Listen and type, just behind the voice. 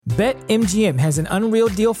BetMGM has an unreal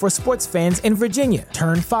deal for sports fans in Virginia.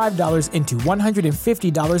 Turn $5 into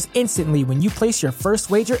 $150 instantly when you place your first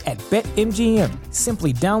wager at BetMGM.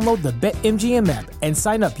 Simply download the BetMGM app and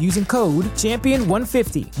sign up using code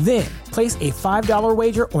Champion150. Then, place a $5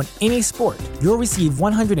 wager on any sport. You'll receive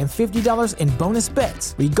 $150 in bonus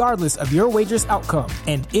bets, regardless of your wager's outcome.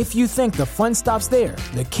 And if you think the fun stops there,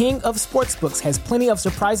 the King of Sportsbooks has plenty of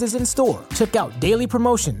surprises in store. Check out daily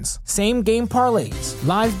promotions, same-game parlays,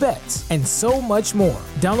 live bets, and so much more.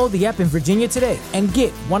 Download the app in Virginia today and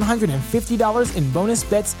get $150 in bonus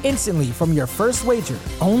bets instantly from your first wager.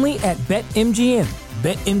 Only at BetMGM.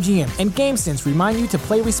 BetMGM and GameSense remind you to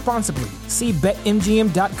play responsibly. See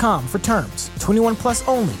BetMGM.com for terms. 21 plus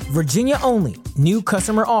only. Virginia only. New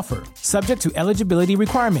customer offer. Subject to eligibility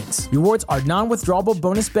requirements. Rewards are non-withdrawable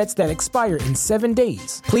bonus bets that expire in 7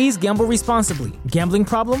 days. Please gamble responsibly. Gambling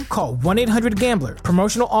problem? Call 1-800-GAMBLER.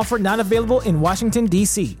 Promotional offer not available in Washington,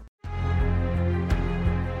 D.C.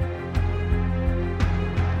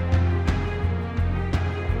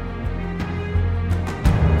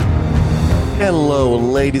 Hello,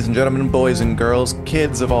 ladies and gentlemen, boys and girls,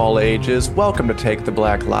 kids of all ages. Welcome to Take the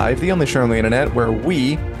Black Live, the only show on the internet where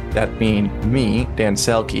we, that being me, Dan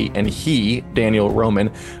Selke, and he, Daniel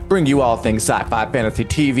Roman, bring you all things sci-fi, fantasy,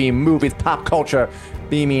 TV, movies, pop culture,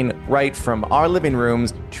 beaming right from our living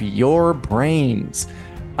rooms to your brains.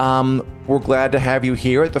 We're glad to have you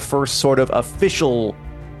here at the first sort of official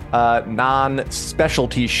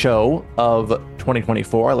non-specialty show of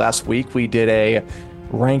 2024. Last week we did a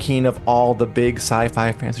ranking of all the big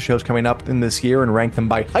sci-fi fantasy shows coming up in this year and rank them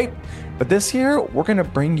by hype. But this year, we're going to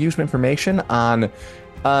bring you some information on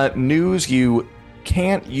news you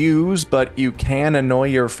can't use, but you can annoy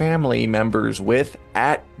your family members with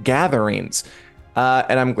at gatherings.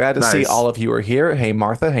 And I'm glad to see all of you are here. Hey,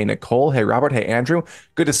 Martha. Hey, Nicole. Hey, Robert. Hey, Andrew.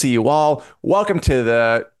 Good to see you all. Welcome to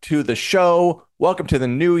the show. Welcome to the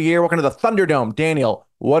new year. Welcome to the Thunderdome. Daniel,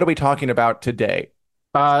 what are we talking about today?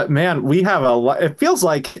 Man, we have a lot. It feels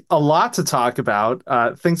like a lot to talk about.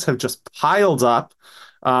 Things have just piled up.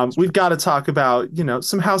 We've got to talk about,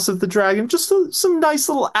 some House of the Dragon, just some nice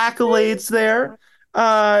little accolades there.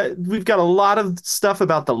 We've got a lot of stuff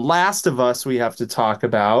about The Last of Us we have to talk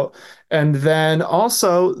about. And then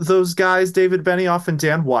also those guys, David Benioff and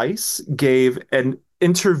Dan Weiss, gave an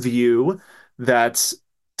interview that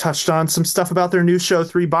touched on some stuff about their new show,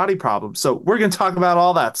 Three Body Problems. So we're going to talk about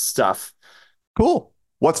all that stuff. Cool.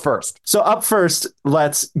 What's first? So up first,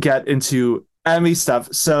 let's get into Emmy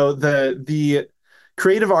stuff. So the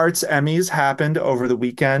Creative Arts Emmys happened over the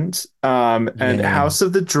weekend, and House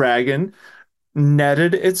of the Dragon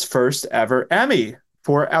netted its first ever Emmy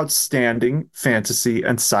for Outstanding Fantasy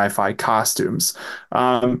and Sci-Fi Costumes.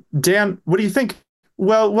 Dan, what do you think?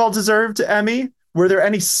 Well-deserved Emmy? Were there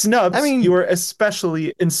any snubs you were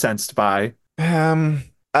especially incensed by?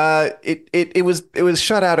 It was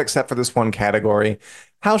shut out except for this one category.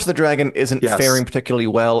 House of the Dragon isn't faring particularly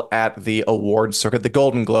well at the awards circuit. The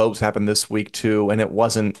Golden Globes happened this week too, and it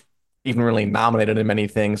wasn't even really nominated in many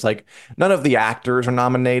things. Like, none of the actors are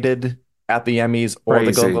nominated at the Emmys or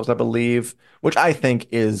the Golden Globes, I believe, which I think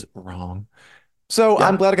is wrong. So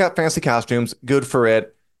I'm glad I got fancy costumes. Good for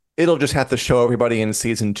it. It'll just have to show everybody in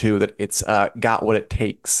season 2 that it's got what it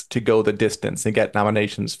takes to go the distance and get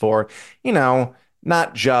nominations for,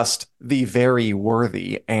 not just the very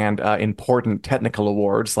worthy and important technical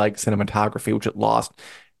awards like cinematography, which it lost,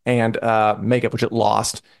 and makeup, which it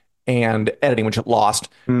lost, and editing, which it lost,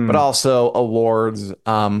 but also awards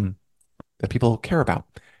that people care about,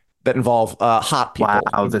 that involve hot people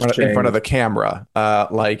in front of the camera,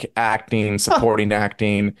 like acting, supporting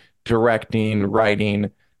acting, directing,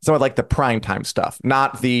 writing, some of like the primetime stuff,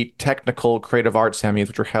 not the technical creative arts Emmys,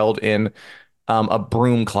 which are held in a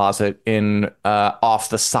broom closet in off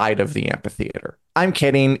the side of the amphitheater. I'm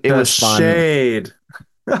kidding. It was fun. Shade.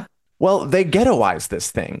 Well, they ghettoize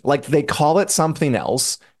this thing. Like, they call it something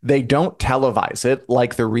else. They don't televise it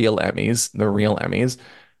like the real Emmys.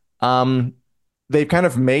 They've kind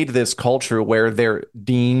of made this culture where they're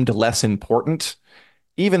deemed less important,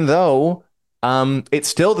 even though it's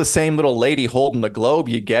still the same little lady holding the globe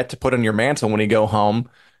you get to put on your mantle when you go home.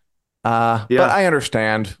 But I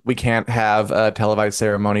understand we can't have a televised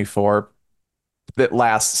ceremony that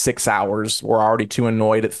lasts 6 hours. We're already too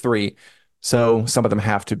annoyed at 3. So some of them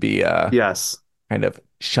have to be kind of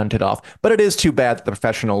shunted off. But it is too bad that the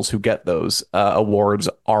professionals who get those awards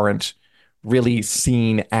aren't really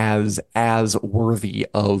seen as worthy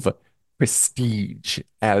of prestige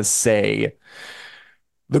as, say,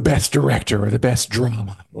 the best director or the best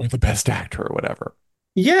drama or the best actor or whatever.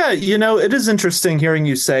 Yeah, it is interesting hearing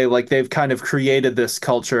you say like they've kind of created this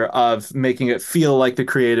culture of making it feel like the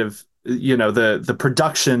creative, the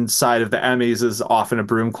production side of the Emmys is off in a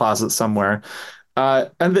broom closet somewhere.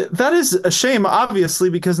 And that is a shame, obviously,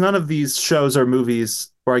 because none of these shows or movies,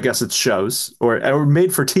 or I guess it's shows, or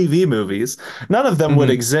made for TV movies. None of them would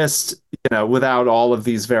exist, without all of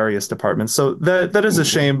these various departments. So that is a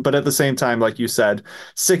shame. But at the same time, like you said,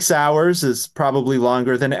 6 hours is probably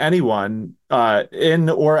longer than anyone in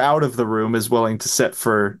or out of the room is willing to sit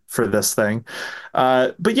for this thing.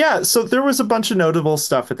 But yeah, so there was a bunch of notable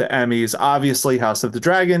stuff at the Emmys. Obviously, House of the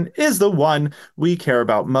Dragon is the one we care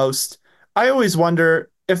about most. I always wonder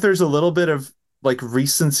if there's a little bit of like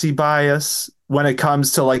recency bias when it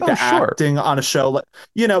comes to like acting on a show,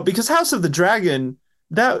 because House of the Dragon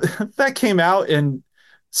that came out in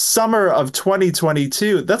summer of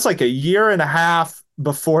 2022. That's like a year and a half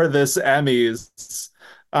before this Emmys.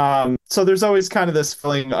 So there's always kind of this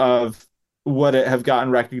feeling of would it have gotten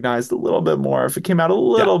recognized a little bit more if it came out a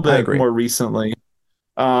little bit more recently.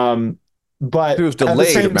 But it was delayed, at the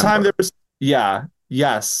same time, there was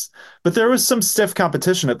yes, but there was some stiff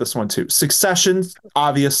competition at this one too. Succession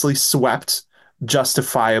obviously swept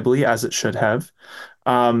justifiably, as it should have.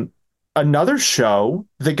 Another show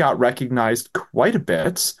that got recognized quite a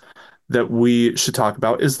bit that we should talk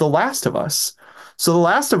about is The Last of Us. So The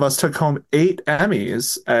Last of Us took home 8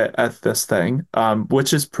 Emmys at this thing,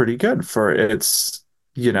 which is pretty good for its,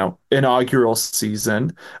 inaugural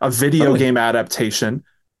season, a video game adaptation.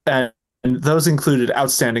 And those included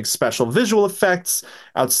outstanding special visual effects,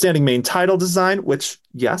 outstanding main title design, which,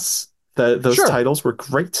 yes, those titles were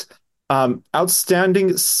great.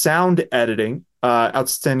 Outstanding sound editing,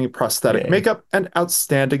 outstanding prosthetic makeup, and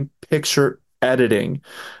outstanding picture editing.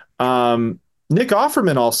 Nick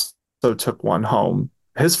Offerman also took one home.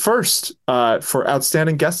 His first for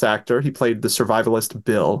outstanding guest actor. He played the survivalist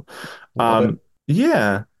Bill.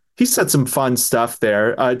 Yeah, he said some fun stuff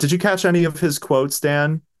there. Did you catch any of his quotes,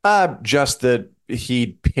 Dan? Just that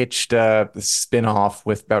he pitched a spin-off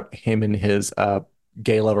with about him and his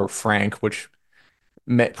gay lover Frank, which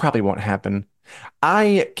probably won't happen.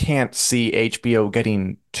 I can't see HBO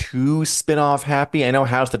getting too spin-off happy. I know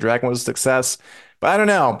House of the Dragon was a success, but I don't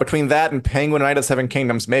know. Between that and Penguin and Night of Seven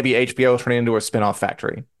Kingdoms, maybe HBO is turning into a spin-off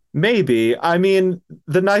factory. Maybe. I mean,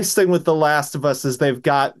 the nice thing with The Last of Us is they've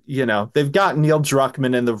got Neil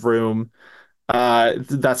Druckmann in the room.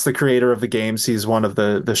 That's the creator of the games. He's one of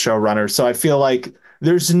the showrunners. So I feel like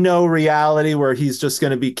there's no reality where he's just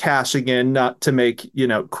going to be cashing in not to make,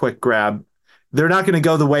 quick grab. They're not going to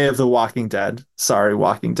go the way of The Walking Dead. Sorry,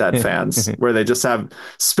 Walking Dead fans, where they just have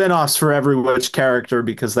spinoffs for every which character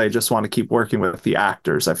because they just want to keep working with the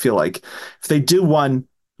actors. I feel like if they do one,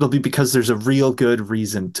 it'll be because there's a real good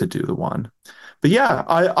reason to do the one. But yeah,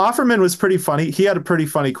 Offerman was pretty funny. He had a pretty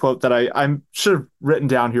funny quote that I should have written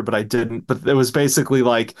down here, but I didn't. But it was basically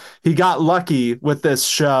like he got lucky with this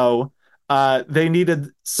show. They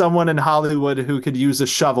needed someone in Hollywood who could use a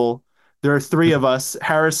shovel. There are 3 of us.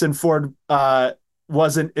 Harrison Ford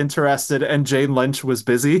wasn't interested, and Jane Lynch was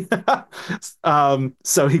busy.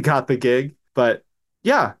 So he got the gig. But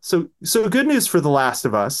yeah, so good news for The Last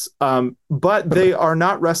of Us. But they are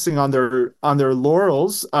not resting on their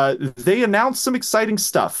laurels. They announced some exciting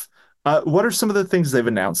stuff. What are some of the things they've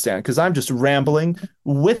announced, Dan? Because I'm just rambling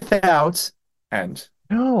without end.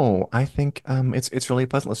 No, I think it's really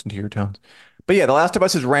pleasant to listen to your tones. But yeah, The Last of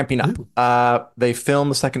Us is ramping up. They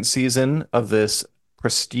filmed the 2nd season of this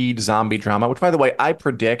prestige zombie drama, which, by the way, I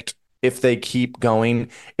predict if they keep going,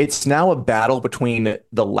 it's now a battle between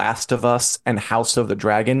The Last of Us and House of the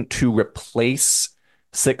Dragon to replace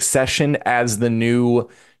Succession as the new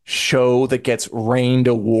show that gets rained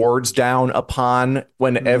awards down upon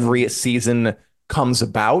when every season comes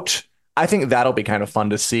about. I think that'll be kind of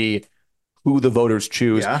fun to see who the voters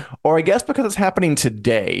choose. Yeah. Or I guess because it's happening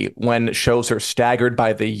today when shows are staggered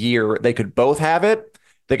by the year, they could both have it.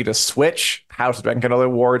 They could just switch. House of the Dragon can other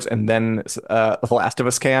awards, and then The Last of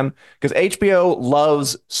Us can. Because HBO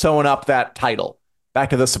loves sewing up that title. Back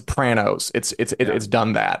to The Sopranos. It's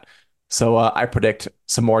done that. So I predict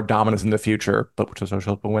some more dominance in the future, but which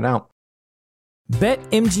will win out.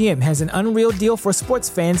 BetMGM has an unreal deal for sports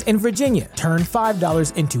fans in Virginia. Turn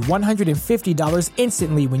 $5 into $150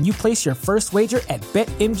 instantly when you place your first wager at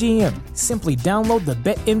BetMGM. Simply download the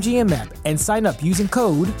BetMGM app and sign up using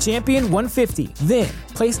code Champion150. Then,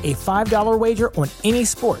 place a $5 wager on any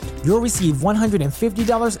sport. You'll receive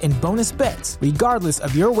 $150 in bonus bets, regardless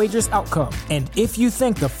of your wager's outcome. And if you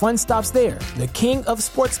think the fun stops there, the King of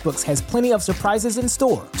Sportsbooks has plenty of surprises in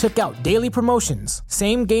store. Check out daily promotions,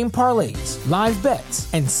 same-game parlays, live personalized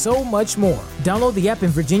bets, and so much more. Download the app in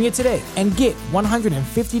Virginia today and get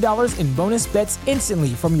 $150 in bonus bets instantly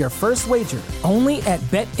from your first wager, only at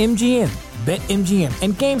BetMGM. BetMGM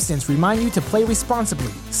and GameSense remind you to play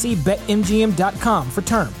responsibly. See BetMGM.com for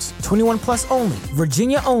terms. 21 plus only.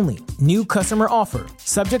 Virginia only. New customer offer.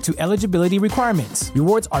 Subject to eligibility requirements.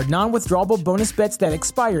 Rewards are non-withdrawable bonus bets that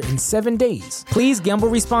expire in 7 days. Please gamble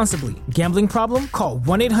responsibly. Gambling problem? Call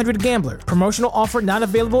 1-800-GAMBLER. Promotional offer not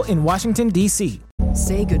available in Washington, D.C.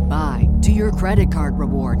 Say goodbye to your credit card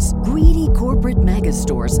rewards. Greedy corporate mega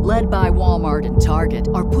stores, led by Walmart and Target,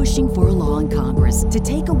 are pushing for a law in Congress to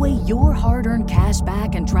take away your hard-earned cash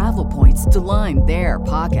back and travel points to line their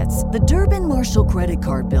pockets. The Durbin-Marshall credit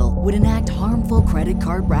card bill would enact harmful credit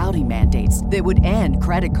card routing mandates that would end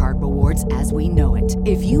credit card rewards as we know it.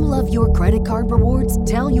 If you love your credit card rewards,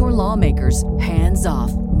 tell your lawmakers, hands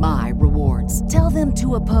off my rewards. Tell them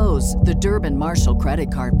to oppose the Durbin-Marshall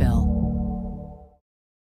credit card bill.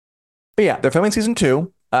 But yeah, they're filming season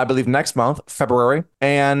 2, I believe next month, February.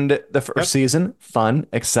 And the first season, fun,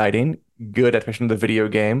 exciting, good adaptation of the video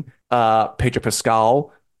game. Pedro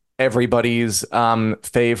Pascal, everybody's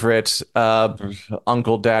favorite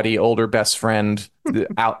uncle, daddy, older best friend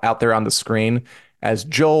out there on the screen as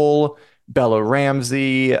Joel, Bella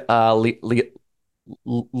Ramsey, Liana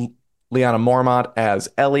Mormont as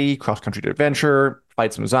Ellie, cross-country adventure,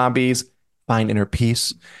 fight some zombies, find inner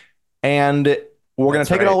peace. And we're going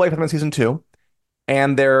to take it all away from them in season 2.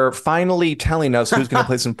 And they're finally telling us who's going to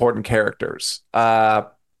play some important characters.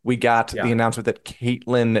 We got the announcement that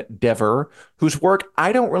Caitlin Dever, whose work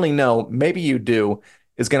I don't really know, maybe you do,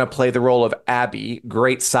 is going to play the role of Abby.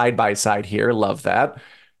 Great side-by-side here. Love that.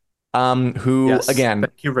 Again...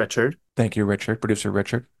 Thank you, Richard. Thank you, Richard. Producer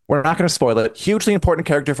Richard. We're not going to spoil it. Hugely important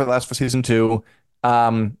character for season 2.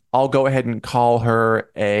 I'll go ahead and call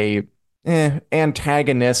her a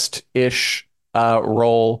antagonist-ish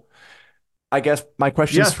role. I guess my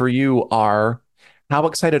questions for you are, how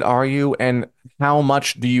excited are you, and how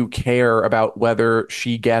much do you care about whether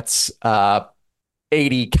she gets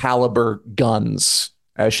 80 caliber guns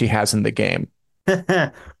as she has in the game?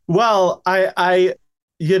 Well, I'd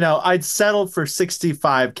settle for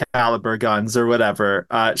 65 caliber guns or whatever.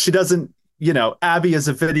 She doesn't, Abby is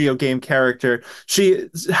a video game character. She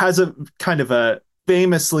has a kind of a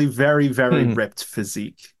famously very, very ripped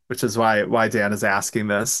physique, which is why Dan is asking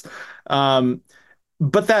this.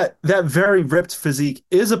 But that very ripped physique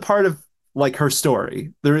is a part of like her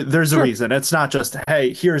story. There's a reason. It's not just,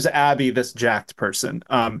 hey, here's Abby, this jacked person.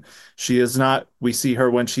 She is not. We see her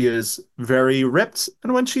when she is very ripped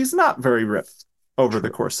and when she's not very ripped over the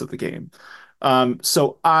course of the game.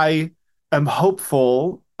 So I am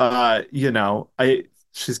hopeful.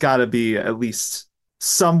 She's got to be at least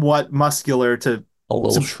somewhat muscular to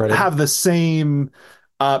have the same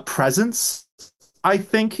presence, I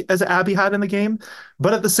think, as Abby had in the game.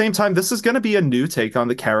 But at the same time, this is going to be a new take on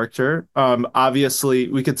the character. Obviously,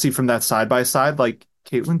 we could see from that side by side, like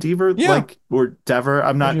Caitlin Dever, or Dever.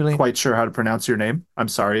 I'm not quite sure how to pronounce your name. I'm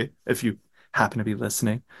sorry if you happen to be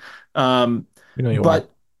listening. But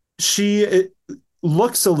she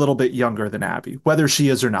looks a little bit younger than Abby, whether she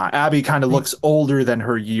is or not. Abby kind of looks older than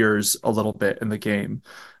her years a little bit in the game.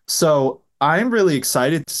 So I'm really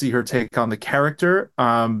excited to see her take on the character.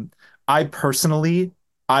 I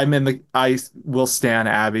will stan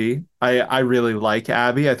Abby. I really like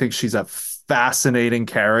Abby. I think she's a fascinating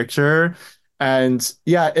character. And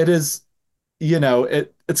yeah, it is,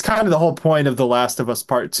 it's kind of the whole point of The Last of Us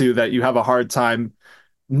Part 2 that you have a hard time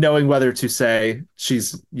knowing whether to say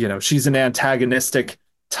she's an antagonistic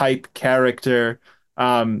type character.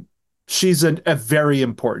 She's a very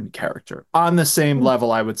important character on the same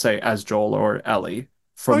level, I would say, as Joel or Ellie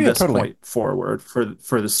from this point forward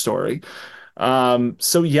for the story.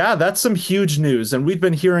 So yeah, that's some huge news. And we've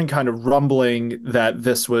been hearing kind of rumbling that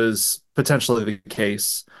this was potentially the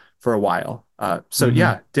case for a while.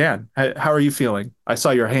 Yeah, Dan, how are you feeling? I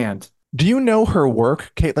saw your hand. Do you know her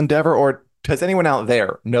work, Caitlin Dever, or does anyone out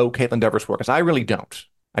there know Caitlin Dever's work? Because I really don't.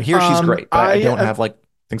 I hear she's great, but I don't have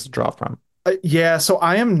things to draw from. So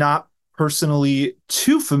I am not personally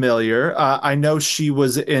too familiar. I know she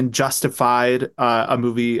was in Justified, a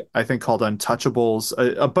movie I think called Untouchables,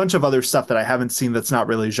 a bunch of other stuff that I haven't seen that's not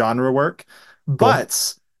really genre work. Cool.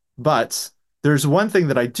 But there's one thing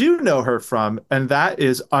that I do know her from, and that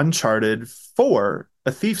is Uncharted 4,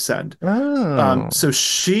 A Thief's End. Oh. So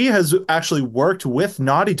she has actually worked with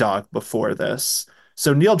Naughty Dog before this.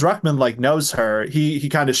 So Neil Druckmann knows her. He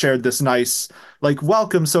kind of shared this nice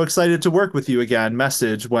welcome, so excited to work with you again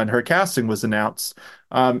message when her casting was announced,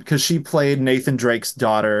 because she played Nathan Drake's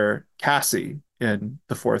daughter Cassie in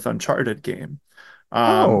the 4th Uncharted game.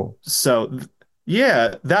 So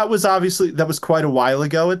Yeah, that was quite a while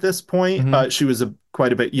ago at this point. Hmm. She was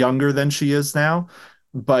quite a bit younger than she is now.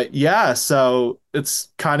 But yeah, so it's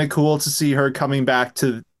kind of cool to see her coming back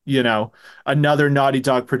to, another Naughty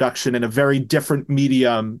Dog production in a very different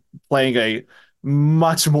medium, playing a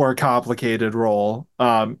much more complicated role.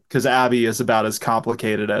 Because Abby is about as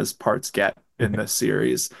complicated as parts get in this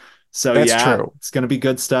series. So That's yeah, true. it's gonna be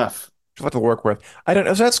good stuff. A lot to work with. I don't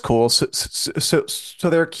know. So that's cool. So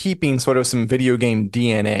they're keeping sort of some video game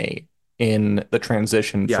DNA in the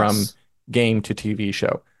transition from Yes. game to TV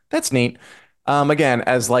show. That's neat. Again,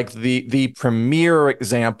 as like the premier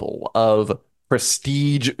example of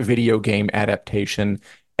prestige video game adaptation,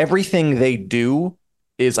 everything they do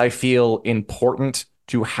is, I feel, important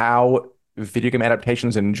to how video game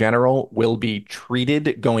adaptations in general will be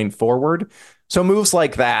treated going forward. So moves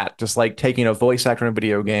like that, just like taking a voice actor in a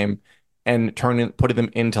video game and putting them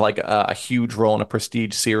into like a huge role in a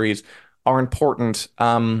prestige series are important.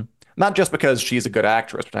 Not just because she's a good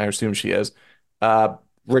actress, but I assume she is. Uh,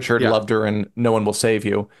 Richard Yeah. loved her and No One Will Save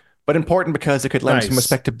You, but important because it could lend some Nice.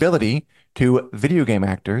 respectability to video game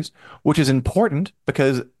actors, which is important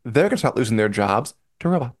because they're going to start losing their jobs to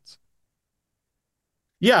robots.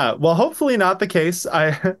 Yeah, well, hopefully not the case.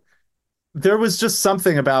 I There was just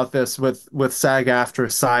something about this with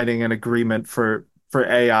SAG-AFTRA signing an agreement for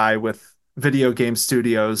AI with video game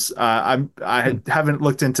studios. Hmm. Haven't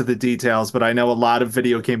looked into the details, but I know a lot of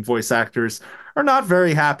video game voice actors are not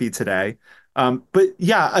very happy today. But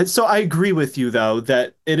yeah, so I agree with you though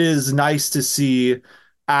that it is nice to see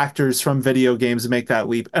actors from video games make that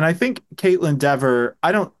leap. And I think Caitlin Dever,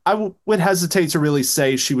 would hesitate to really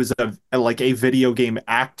say she was like a video game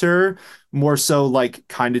actor, more so like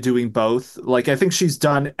kind of doing both. Like I think she's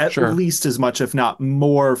done at Sure. least as much, if not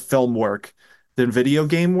more, film work than video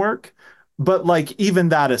game work. But like even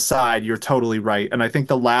that aside, you're totally right. And I think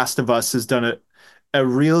The Last of Us has done a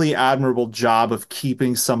really admirable job of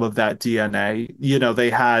keeping some of that DNA. They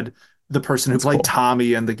had the person who That's played cool.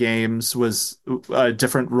 Tommy in the games was a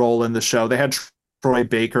different role in the show. They had Troy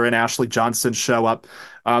Baker and Ashley Johnson show up.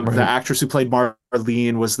 The Right. actress who played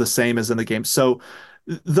Marlene was the same as in the game. So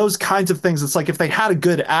those kinds of things, it's like if they had a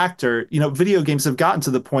good actor, video games have gotten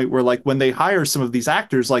to the point where like when they hire some of these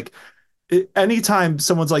actors, like anytime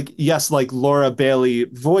someone's like, yes, like Laura Bailey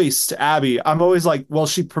voiced Abby, I'm always like, well,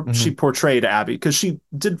 she Hmm. portrayed Abby because she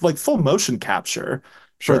did like full motion capture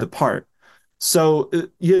for the Sure. part. So,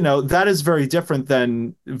 that is very different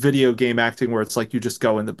than video game acting where it's like you just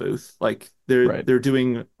go in the booth. Like Right. they're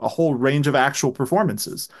doing a whole range of actual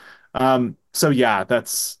performances. So yeah,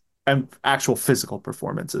 that's and actual physical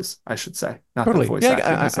performances, I should say. Not that Totally. voice Yeah,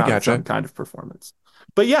 acting is I not its own gotcha. kind of performance.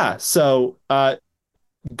 But yeah, so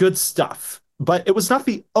good stuff. But it was not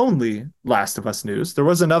the only Last of Us news. There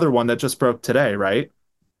was another one that just broke today, right?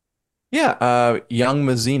 Yeah, young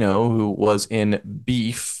Mazzino, who was in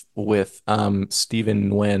Beef with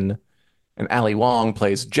Stephen Nguyen and Ali Wong,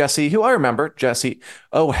 plays Jesse, who I remember. Jesse.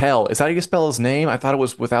 Oh hell, is that how you spell his name? I thought it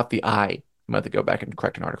was without the I. I might have to go back and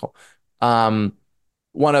correct an article. Um,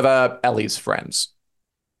 one of Ellie's friends,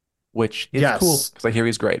 which is cool Yes. because I hear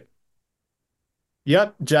he's great.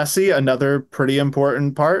 Yep, Jesse, another pretty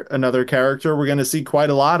important part, another character we're going to see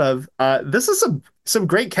quite a lot of. This is some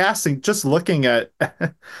great casting. Just looking at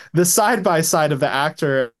the side by side of the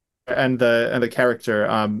actor and the character.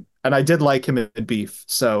 And I did like him in Beef,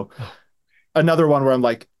 so another one where I'm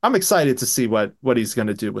like, I'm excited to see what he's going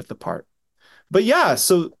to do with the part. But yeah,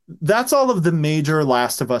 so that's all of the major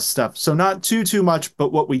Last of Us stuff. So not too much,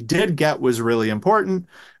 but what we did get was really important.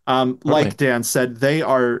 Like Totally. Dan said, they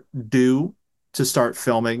are due to start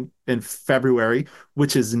filming in February,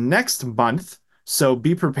 which is next month. So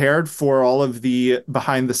be prepared for all of the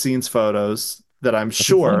behind the scenes photos that I'm That'd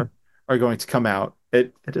be fun. sure are going to come out.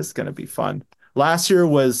 It is going to be fun. Last year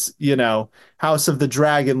was, House of the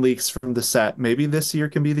Dragon leaks from the set. Maybe this year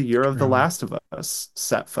can be the year of The True. Last of Us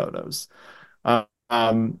set photos. Uh,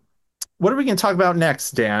 Um, what are we going to talk about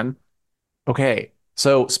next, Dan? Okay.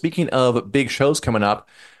 So speaking of big shows coming up,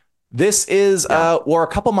 this is Yeah. we're a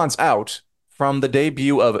couple months out from the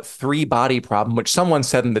debut of Three Body Problem, which someone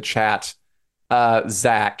said in the chat,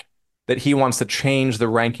 Zach, that he wants to change the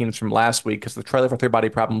rankings from last week because the trailer for Three Body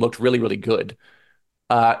Problem looked really, really good.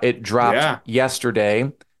 It dropped Yeah.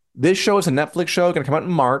 yesterday. This show is a Netflix show, going to come out in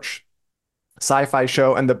March, sci-fi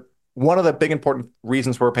show, and the one of the big important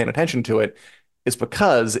reasons we're paying attention to it is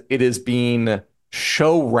because it is being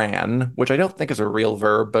show ran, which I don't think is a real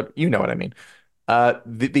verb, but you know what I mean. The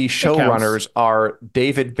It counts. showrunners are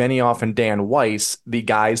David Benioff and Dan Weiss, the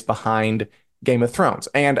guys behind Game of Thrones,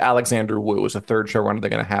 and Alexander Wu is a third showrunner they're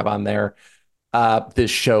going to have on there.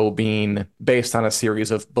 This show being based on a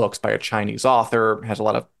series of books by a Chinese author, has a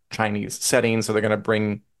lot of Chinese settings, so they want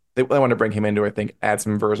to bring him in to, I think, add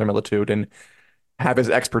some verisimilitude and have his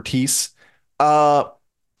expertise. Uh,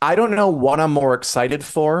 I don't know what I'm more excited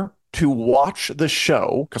for, to watch the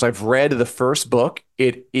show, because I've read the first book.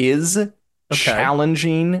 It is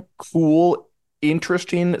challenging, cool,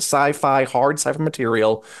 interesting sci-fi, hard sci-fi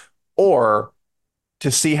material, or to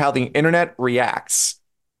see how the internet reacts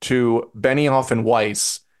to Benioff and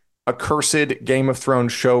Weiss, accursed Game of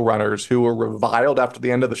Thrones showrunners who were reviled after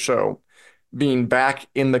the end of the show, being back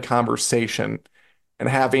in the conversation and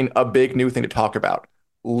having a big new thing to talk about.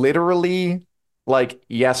 Literally, like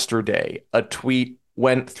yesterday, a tweet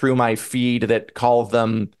went through my feed that called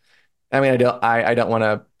them. I mean, I don't want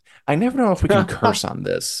to. I never know if we can curse on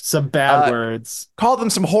this. Some bad words. Called them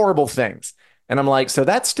some horrible things, and I'm like, so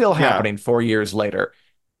that's still happening 4 years later,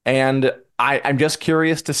 and I'm just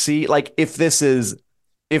curious to see, like, if this is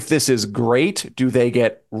great, do they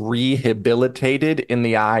get rehabilitated in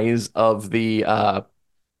the eyes of the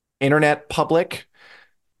internet public?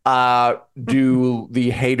 Do the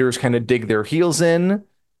haters kind of dig their heels in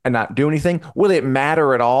and not do anything? Will it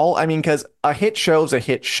matter at all? I mean, because a hit show is a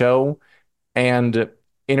hit show, and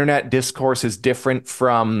internet discourse is different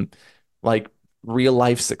from like real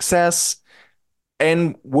life success.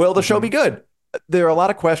 And will the show be good? There are a lot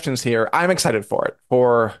of questions here. I'm excited for it,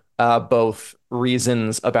 for both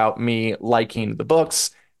reasons about me liking the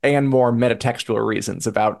books and more metatextual reasons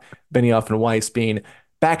about Benioff and Weiss being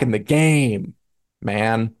back in the game,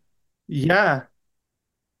 man. Yeah.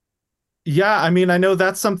 Yeah, I mean, I know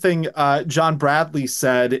that's something John Bradley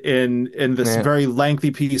said in this very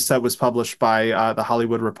lengthy piece that was published by The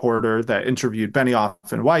Hollywood Reporter that interviewed Benioff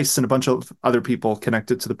and Weiss and a bunch of other people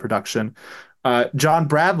connected to the production. John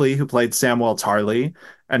Bradley, who played Samuel Tarly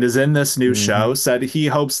and is in this new show, said he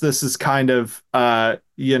hopes this is kind of, like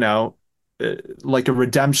a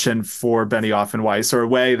redemption for Benioff and Weiss, or a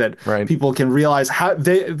way that people can realize how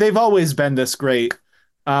they've always been this great.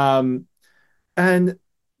 And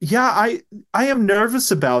yeah, I am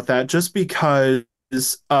nervous about that, just because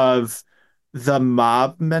of the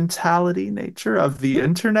mob mentality nature of the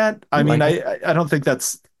internet. I mean, I don't think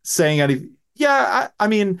that's saying anything. Yeah, I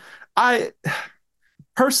mean,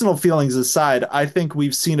 personal feelings aside, I think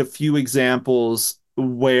we've seen a few examples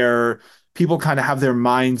where people kind of have their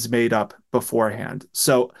minds made up beforehand.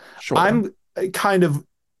 So I'm kind of,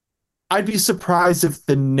 I'd be surprised if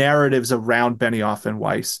the narratives around Benioff and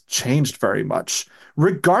Weiss changed very much,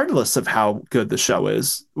 regardless of how good the show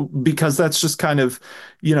is, because that's just kind of,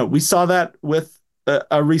 we saw that with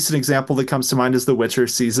a recent example that comes to mind is The Witcher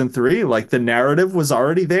season 3. Like, the narrative was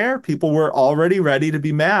already there. People were already ready to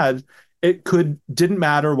be mad. Didn't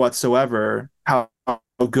matter whatsoever how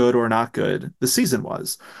good or not good the season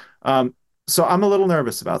was. So I'm a little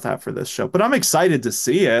nervous about that for this show, but I'm excited to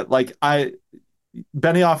see it. Like,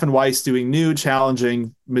 Benioff and Weiss doing new,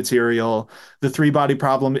 challenging material. The Three-Body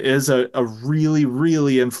Problem is a really,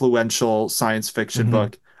 really influential science fiction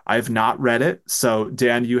book. I have not read it, so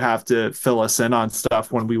Dan, you have to fill us in on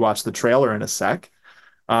stuff when we watch the trailer in a sec.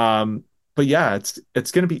 But yeah,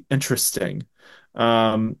 it's going to be interesting.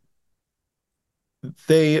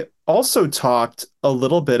 They also talked a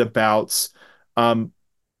little bit about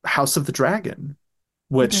House of the Dragon,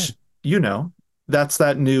 which, that's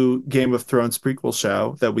that new Game of Thrones prequel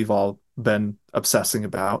show that we've all been obsessing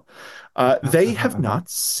about. They have not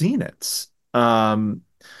seen it.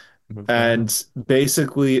 And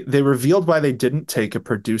basically, they revealed why they didn't take a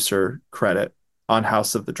producer credit on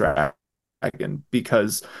House of the Dragon.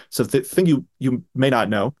 Because, so the thing you may not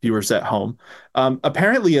know, viewers at home,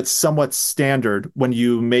 apparently it's somewhat standard when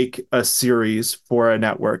you make a series for a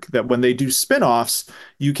network that when they do spin-offs,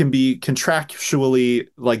 you can be contractually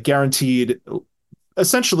like guaranteed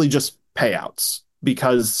essentially just payouts,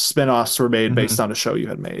 because spin-offs were made based on a show you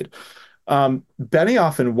had made.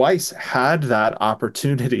 Benioff and Weiss had that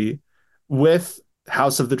opportunity with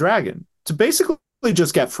House of the Dragon to basically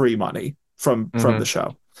just get free money from the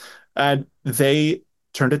show. And they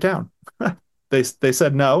turned it down. They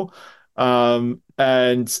said no,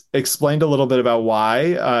 and explained a little bit about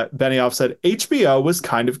why. Benioff said HBO was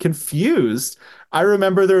kind of confused. I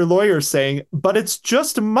remember their lawyer saying, "But it's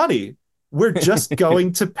just money. We're just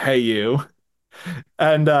going to pay you."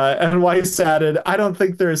 And Weiss added, "I don't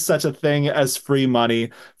think there is such a thing as free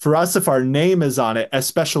money. For us, if our name is on it,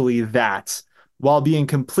 especially that." While being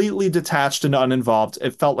completely detached and uninvolved,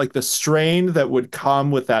 it felt like the strain that would come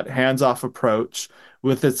with that hands-off approach,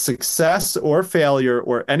 with its success or failure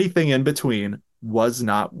or anything in between, was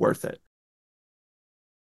not worth it.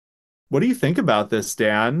 What do you think about this,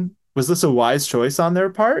 Dan? Was this a wise choice on their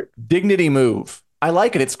part? Dignity move. I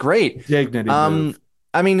like it. It's great. Dignity move.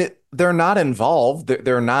 I mean, they're not involved.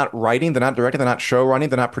 They're not writing. They're not directing. They're not show running.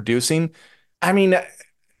 They're not producing. I mean,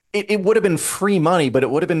 it would have been free money, but it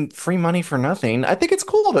would have been free money for nothing. I think it's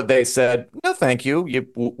cool that they said, no, thank you.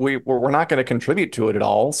 We're not going to contribute to it at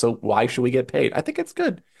all. So why should we get paid? I think it's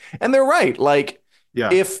good. And they're right. Like, Yeah.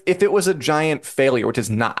 if it was a giant failure, which is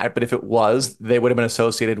not, but if it was, they would have been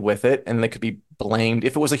associated with it and they could be blamed.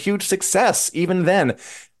 If it was a huge success, even then,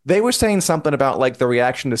 they were saying something about like the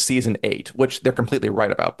reaction to season 8, which they're completely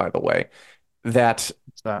right about, by the way, that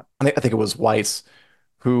What's that? I think it was Weiss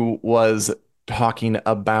who was talking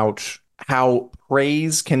about how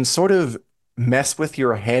praise can sort of mess with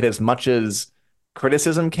your head as much as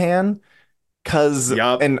criticism can. Cause,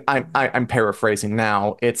 Yup. and I'm paraphrasing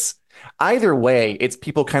now, it's either way, it's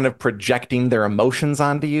people kind of projecting their emotions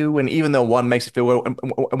onto you. And even though one makes you feel and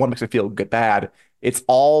one makes you feel good, bad, it's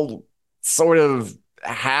all sort of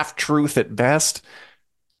half truth at best.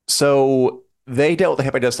 So they dealt with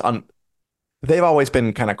the hip. They've always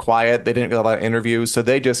been kind of quiet. They didn't get a lot of interviews, so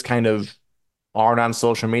they just kind of aren't on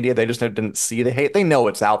social media. They just didn't see the hate. They know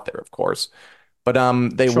it's out there, of course, but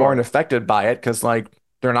they weren't Sure. affected by it because like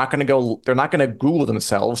they're not going to Google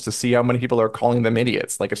themselves to see how many people are calling them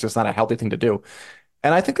idiots. Like it's just not a healthy thing to do.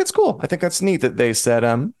 And I think that's cool. I think that's neat that they said,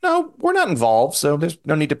 no, we're not involved, so there's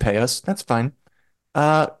no need to pay us. That's fine.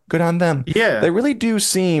 Good on them. Yeah. They really do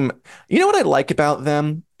seem, you know what I like about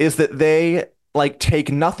them is that they like take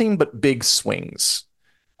nothing but big swings.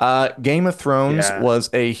 Game of Thrones Yeah. was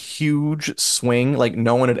a huge swing. Like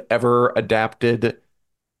no one had ever adapted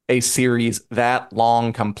a series that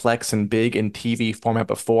long, complex, and big in TV format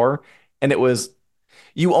before. And it was,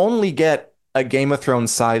 you only get a Game of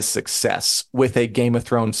Thrones size success with a Game of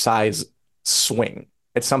Thrones size swing.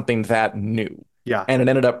 It's something that new. Yeah. And it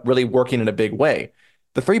ended up really working in a big way.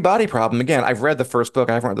 The Three Body Problem, again, I've read the first book.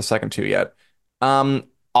 I haven't read the second two yet.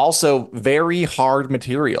 Also, very hard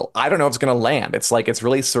material. I don't know if it's going to land. It's like, it's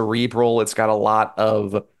really cerebral. It's got a lot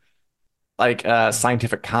of like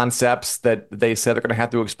scientific concepts that they said they're going to have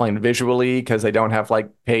to explain visually because they don't have like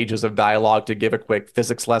pages of dialogue to give a quick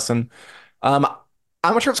physics lesson. Um,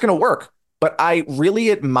 I'm not sure it's going to work, but I really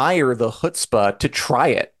admire the chutzpah to try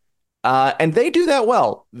it. And they do that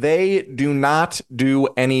well. They do not do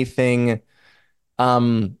anything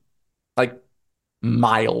like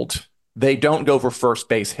mild. They don't go for first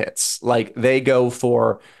base hits. Like they go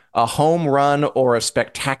for a home run or a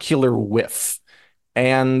spectacular whiff.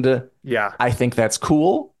 And Yeah. I think that's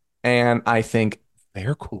cool. And I think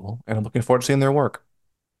they're cool. And I'm looking forward to seeing their work.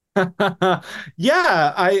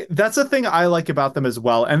 Yeah, I that's a thing I like about them as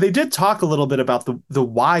well. And they did talk a little bit about the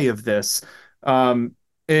why of this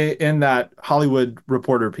in that Hollywood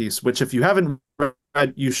Reporter piece, which if you haven't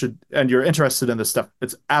read, you should, and you're interested in this stuff,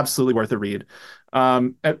 it's absolutely worth a read.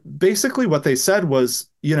 Basically what they said was,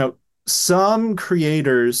 some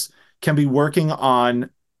creators can be working on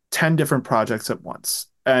 10 different projects at once,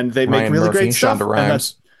 and they make Ryan really Murphy, great stuff. Shonda And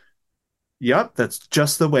Rhimes. that's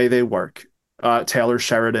just the way they work. Taylor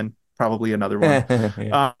Sheridan, probably another one.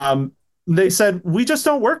 Yeah. They said, we just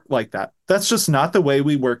don't work like that. That's just not the way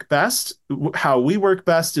we work best. How we work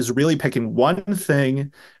best is really picking one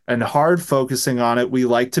thing and hard focusing on it. We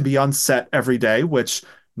like to be on set every day, which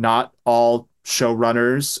not all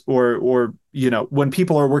showrunners or when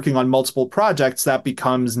people are working on multiple projects, that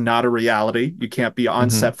becomes not a reality. You can't be on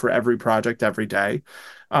Mhm. set for every project every day.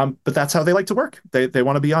 But that's how they like to work. They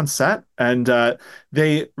want to be on set, and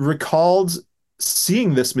they recalled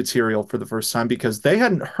seeing this material for the first time because they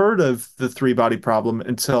hadn't heard of the Three Body Problem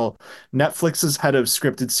until Netflix's head of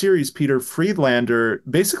scripted series, Peter Friedlander,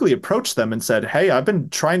 basically approached them and said, "Hey, I've been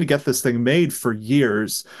trying to get this thing made for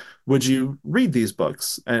years. Would you read these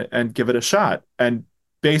books and give it a shot?" And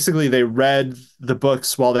basically, they read the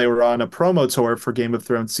books while they were on a promo tour for Game of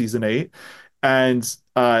Thrones season 8. And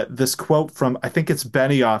this quote from, I think it's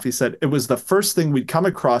Benioff, he said, "It was the first thing we'd come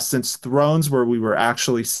across since Thrones where we were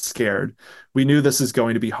actually scared. We knew this is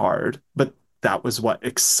going to be hard, but that was what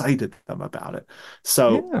excited them about it."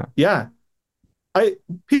 So, Yeah. yeah,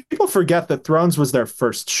 people forget that Thrones was their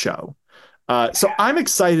first show. So I'm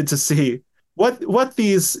excited to see what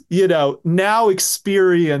these, now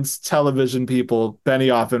experienced television people,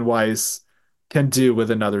 Benioff and Weiss, can do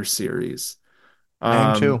with another series. I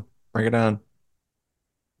am Um, too. Bring it on.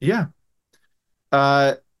 yeah.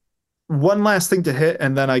 Uh, One last thing to hit,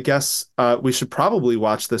 and then I guess we should probably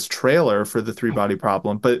watch this trailer for the Three Body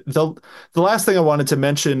Problem. But the last thing I wanted to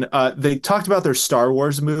mention, they talked about their Star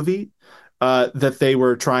Wars movie that they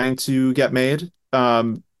were trying to get made,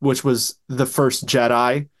 which was The First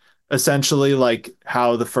Jedi. essentially, like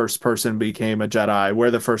how the first person became a Jedi, where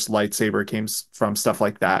the first lightsaber came from, stuff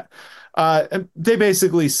like that. And they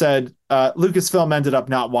basically said Lucasfilm ended up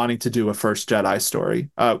not wanting to do a first Jedi story.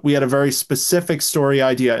 We had a very specific story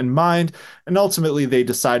idea in mind, and ultimately they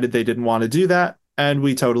decided they didn't want to do that, and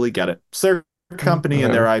we totally get it. It's their company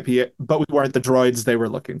and their IP, but we weren't the droids they were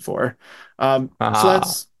looking for. So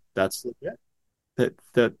that's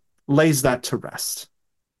that lays that to rest.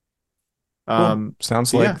 Cool.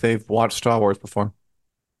 Sounds like they've watched Star Wars before.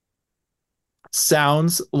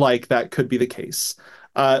 Sounds like that could be the case.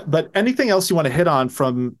 But anything else you want to hit on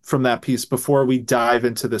from that piece before we dive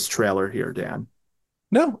into this trailer here, Dan?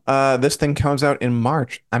 No, this thing comes out in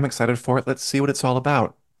March. I'm excited for it. Let's see what it's all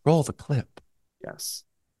about. Roll the clip. Yes.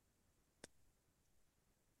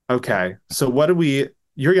 Okay, so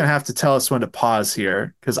you're going to have to tell us when to pause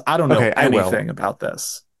here, because I don't know anything about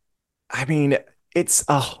this. I mean, it's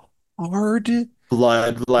a hard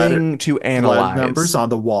blood thing to analyze. Blood numbers on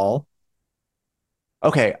the wall.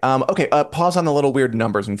 Okay. Pause on the little weird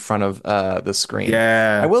numbers in front of the screen.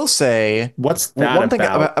 Yeah. I will say, what's that one thing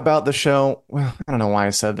about the show? Well, I don't know why I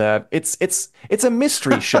said that. It's a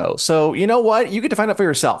mystery show, so you know what? You get to find out for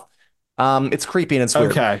yourself. It's creepy and it's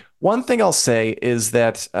weird. Okay. One thing I'll say is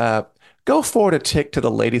that go forward a tick to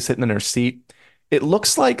the lady sitting in her seat. It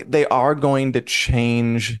looks like they are going to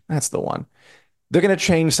change. That's the one. They're going to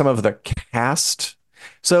change some of the cast.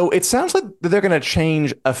 So it sounds like they're going to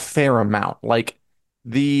change a fair amount. Like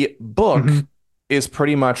the book is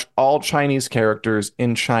pretty much all Chinese characters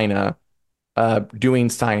in China doing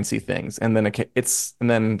sciencey things. And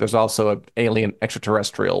then there's also an alien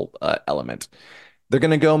extraterrestrial element. They're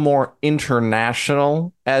going to go more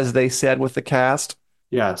international, as they said, with the cast.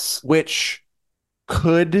 Yes. Which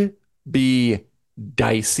could be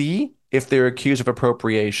dicey if they're accused of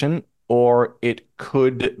appropriation, or it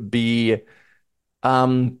could be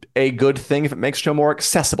a good thing if it makes the show more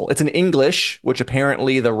accessible. It's in English, which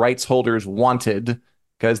apparently the rights holders wanted,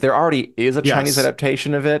 because there already is a Chinese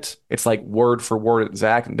adaptation of it. It's like word for word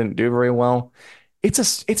exact and didn't do very well.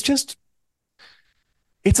 It's going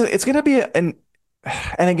to be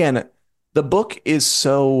and again, the book is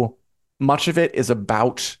so much of it is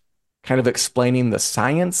about kind of explaining the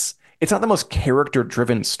science. It's not the most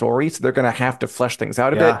character-driven story, so they're going to have to flesh things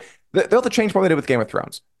out a bit. They'll have to change more than they did with Game of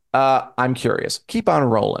Thrones. I'm curious. Keep on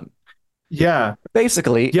rolling. Yeah.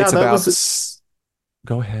 Basically, it's about...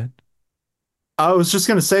 Go ahead. I was just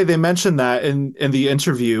going to say, they mentioned that in the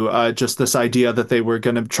interview, just this idea that they were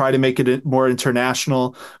going to try to make it more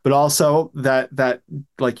international, but also that,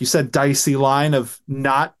 like you said, dicey line of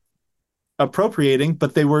not appropriating,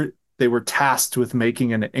 but they were tasked with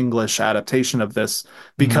making an English adaptation of this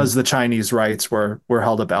because the Chinese rights were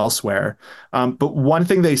held up elsewhere. But one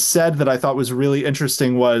thing they said that I thought was really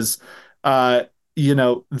interesting was,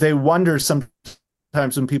 they wonder sometimes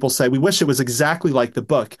when people say, we wish it was exactly like the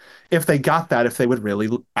book, if they got that, if they would really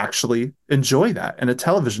actually enjoy that in a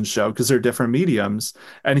television show, because they're different mediums.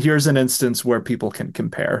 And here's an instance where people can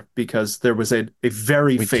compare, because there was a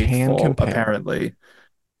very faithful, apparently,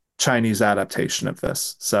 Chinese adaptation of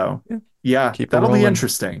this. So yeah, that'll be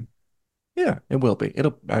interesting. Yeah, it will be.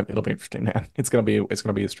 It'll be interesting, man. It's gonna be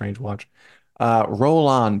a strange watch. Roll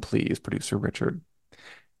on, please, producer Richard.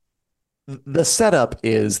 The setup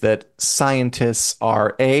is that scientists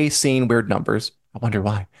are A, seeing weird numbers. I wonder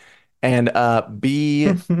why. And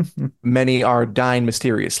B, many are dying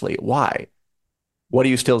mysteriously. Why? What do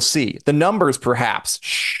you still see? The numbers, perhaps.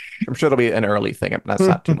 I'm sure it'll be an early thing. That's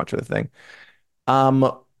not too much of a thing.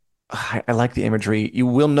 I like the imagery. You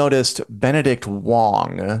will notice Benedict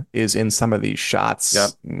Wong is in some of these shots.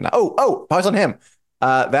 Yep. Pause on him.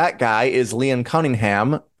 That guy is Liam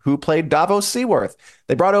Cunningham, who played Davos Seaworth.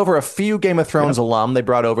 They brought over a few Game of Thrones alum. They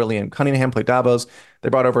brought over Liam Cunningham, played Davos. They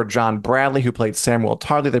brought over John Bradley, who played Samuel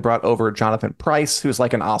Tarly. They brought over Jonathan Pryce, who's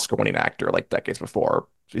like an Oscar-winning actor, like decades before.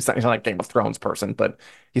 He's not like a Game of Thrones person, but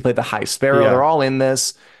he played the High Sparrow. They're all in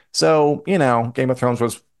this. So, Game of Thrones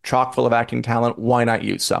was chock full of acting talent. Why not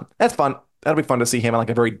use some? That's fun. That'll be fun to see him in like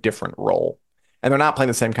a very different role. And they're not playing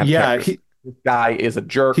the same kind of characters. This guy is a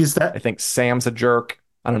jerk. I think Sam's a jerk.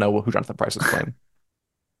 I don't know who Jonathan Pryce is playing.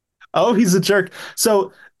 Oh, he's a jerk.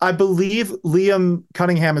 So I believe Liam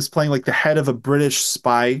Cunningham is playing like the head of a British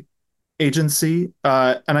spy agency.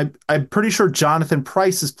 And I'm pretty sure Jonathan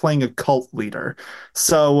Pryce is playing a cult leader.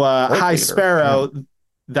 So High Sparrow,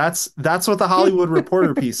 that's what the Hollywood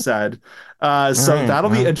Reporter piece said. That'll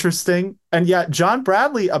be interesting. And yeah, John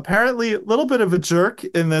Bradley, apparently a little bit of a jerk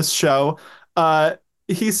in this show.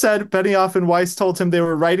 He said Benioff and Weiss told him they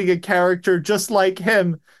were writing a character just like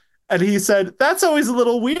him. And he said, that's always a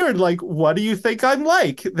little weird. Like, what do you think I'm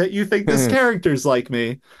like that you think this character's like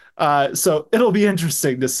me? So it'll be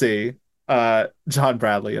interesting to see John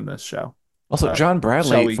Bradley in this show. Also, John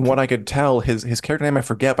Bradley, from what I could tell, his character name I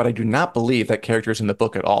forget, but I do not believe that character is in the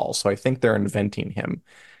book at all. So I think they're inventing him.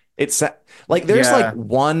 It's like there's like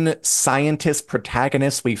one scientist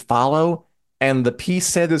protagonist we follow, and the piece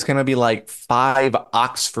said there's going to be like 5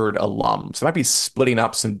 Oxford alums. So it might be splitting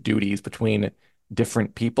up some duties between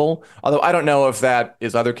different people. Although I don't know if that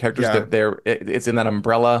is other characters that it's in that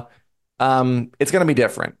umbrella. It's going to be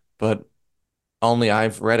different, but only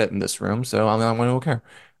I've read it in this room, so I'm the only one who will care.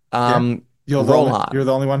 You're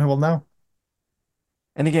the only one who will know.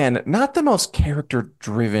 And again, not the most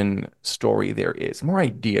character-driven story there is, more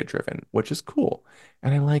idea-driven, which is cool.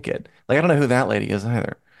 And I like it. Like, I don't know who that lady is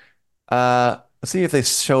either. Let's see if they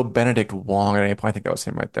show Benedict Wong at any point. I think that was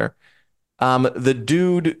him right there. The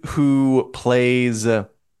dude who plays,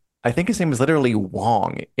 I think his name is literally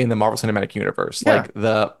Wong in the Marvel Cinematic Universe. Yeah. Like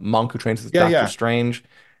the monk who trains with Doctor Strange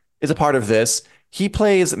is a part of this. He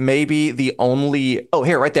plays maybe the only,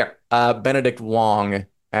 here, right there. Benedict Wong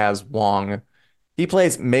as Wong. He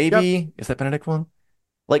plays maybe, is that Benedict Wong?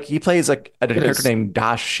 Like he plays like a character named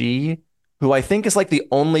Da Shi, who I think is like the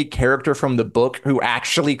only character from the book who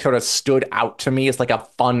actually sort of stood out to me as like a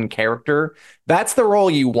fun character. That's the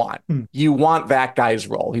role you want. You want that guy's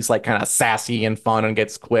role. He's like kind of sassy and fun and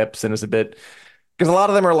gets quips and is a bit, because a lot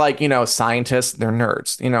of them are like, scientists, they're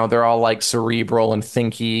nerds. They're all like cerebral and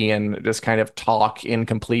thinky and just kind of talk in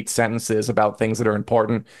complete sentences about things that are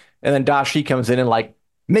important. And then Da Shi comes in and like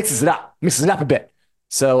mixes it up a bit.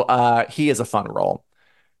 So he is a fun role.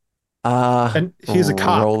 And he's a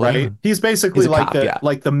cop, right? He's basically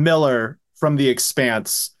like the Miller from The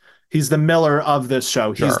Expanse. He's the Miller of this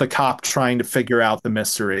show. He's the cop trying to figure out the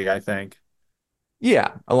mystery, I think.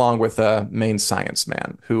 Yeah, along with a main science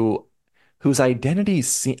man whose identity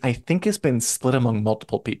I think has been split among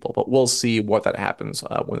multiple people, but we'll see what that happens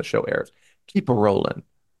when the show airs. Keep a rolling.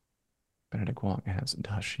 Benedict Wong has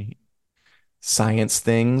Da Shi. Science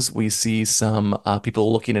things. We see some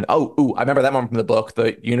people looking at, I remember that one from the book,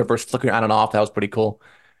 the universe flickering on and off. That was pretty cool.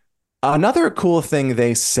 Another cool thing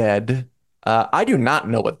they said, I do not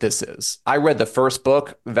know what this is. I read the first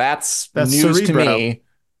book. That's news Cerebro. To me.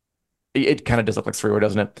 It kind of does look like Cerebro,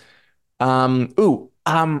 doesn't it?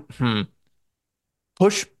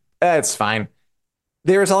 Push. It's fine.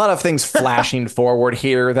 There's a lot of things flashing forward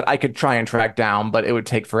here that I could try and track down, but it would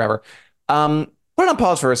take forever. Put it on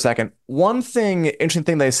pause for a second. One interesting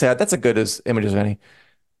thing they said, that's as good as images of any.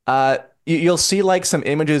 You'll see like some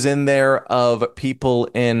images in there of people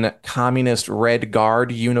in communist Red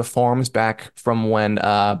Guard uniforms back from when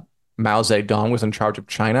Mao Zedong was in charge of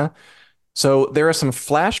China. So there are some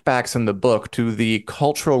flashbacks in the book to the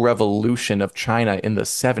Cultural Revolution of China in the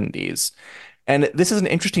 70s. And this is an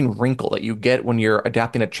interesting wrinkle that you get when you're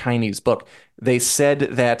adapting a Chinese book. They said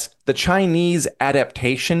that the Chinese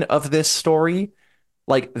adaptation of this story,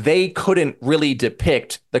 like they couldn't really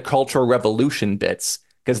depict the Cultural Revolution bits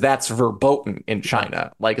because that's verboten in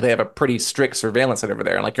China. Like they have a pretty strict surveillance over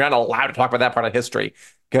there. And like you're not allowed to talk about that part of history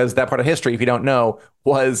because that part of history, if you don't know,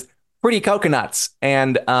 was pretty coconuts.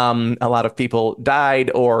 And a lot of people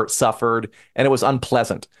died or suffered and it was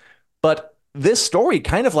unpleasant. But this story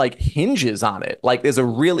kind of like hinges on it. Like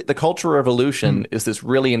the Cultural Revolution is this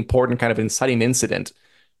really important kind of inciting incident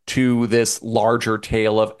to this larger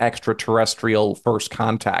tale of extraterrestrial first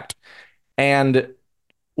contact. And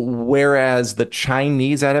whereas the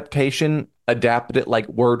Chinese adaptation adapted it like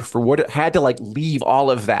word for word, it had to like leave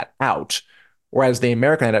all of that out. Whereas the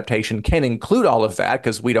American adaptation can include all of that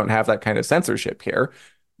because we don't have that kind of censorship here,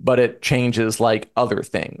 but it changes like other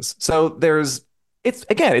things. So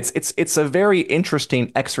it's a very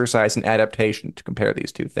interesting exercise in adaptation to compare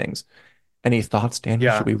these two things. Any thoughts,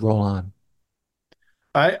 Daniel? Yeah. Should we roll on?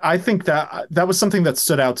 I think that was something that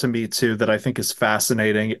stood out to me too, that I think is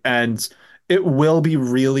fascinating. And it will be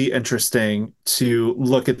really interesting to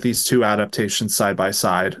look at these two adaptations side by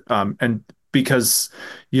side. And because,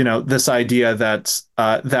 this idea that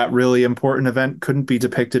that really important event couldn't be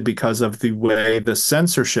depicted because of the way the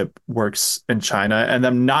censorship works in China and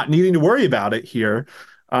them not needing to worry about it here.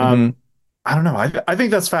 I don't know. I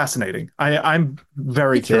think that's fascinating. I'm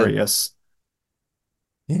very curious.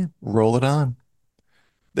 Yeah, roll it on.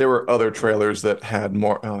 There were other trailers that had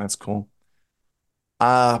more. Oh, that's cool. No,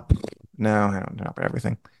 I don't know about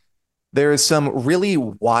everything. There is some really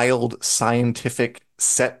wild scientific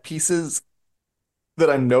set pieces that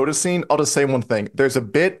I'm noticing. I'll just say one thing. There's a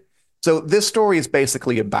bit. So this story is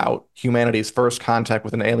basically about humanity's first contact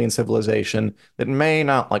with an alien civilization that may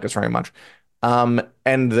not like us very much. And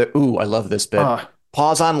I love this bit.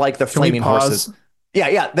 Pause on like the flaming horses.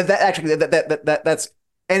 Yeah. That's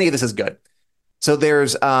any of this is good. So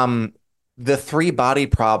there's the three body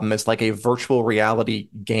problem is like a virtual reality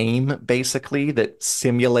game basically that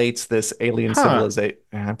simulates this alien Huh. civilization.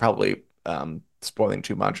 I'm probably spoiling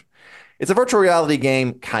too much. It's a virtual reality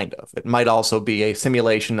game, kind of. It might also be a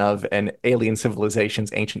simulation of an alien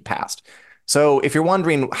civilization's ancient past. So if you're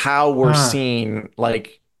wondering how we're Huh. seeing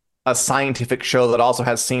like a scientific show that also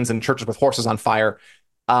has scenes in churches with horses on fire,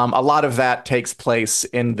 a lot of that takes place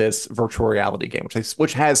in this virtual reality game,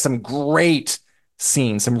 which has some great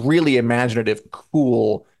scenes, some really imaginative,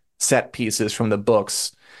 cool set pieces from the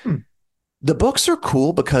books. Hmm. The books are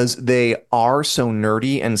cool because they are so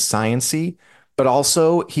nerdy and sciency, but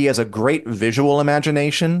also he has a great visual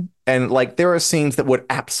imagination. And like there are scenes that would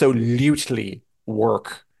absolutely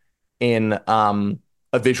work in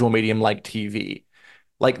a visual medium like TV.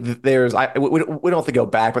 Like there's we don't have to go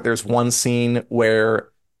back, but there's one scene where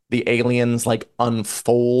the aliens like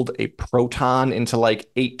unfold a proton into like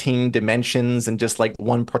 18 dimensions and just like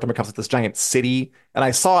one proton becomes like this giant city. And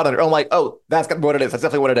I saw it and I'm like, oh, that's what it is. That's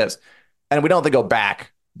definitely what it is. And we don't have to go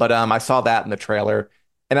back, but I saw that in the trailer,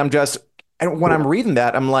 and and when I'm Cool. reading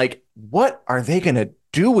that, I'm like, what are they gonna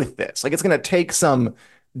do with this? Like, it's gonna take some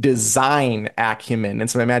design acumen and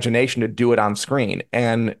some imagination to do it on screen.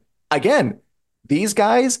 And again, these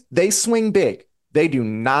guys, they swing big. They do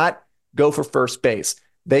not go for first base.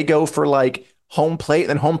 They go for like home plate,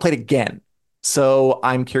 then home plate again. So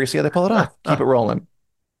I'm curious to see how they pull it off. Keep it rolling.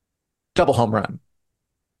 Double home run.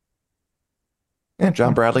 And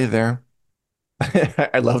John Bradley there.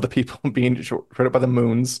 I love the people being shredded up by the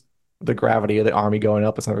moons, the gravity of the army going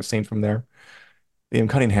up. It's another scene from there. Liam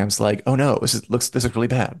Cunningham's like, "Oh no, this looks really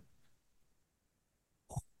bad."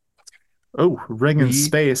 Oh, ring in Three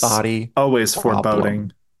space. body Always problem.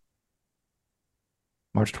 foreboding.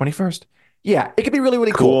 March 21st. Yeah, it could be really,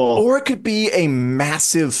 really cool. Cool. Or it could be a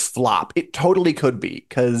massive flop. It totally could be,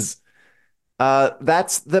 because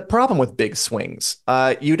that's the problem with big swings.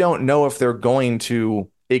 You don't know if they're going to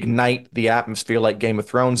ignite the atmosphere like Game of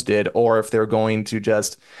Thrones did, or if they're going to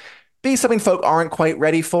just be something folk aren't quite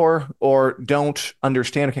ready for, or don't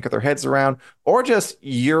understand, or can't get their heads around, or just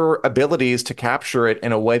your abilities to capture it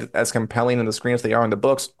in a way that's as compelling in the screen as they are in the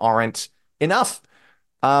books aren't enough.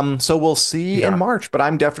 So we'll see in Yeah. March, but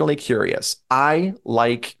I'm definitely curious. I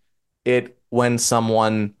like it when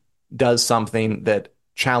someone does something that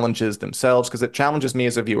challenges themselves, because it challenges me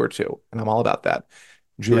as a viewer too, and I'm all about that.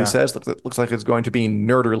 Julie Yeah. says, looks like it's going to be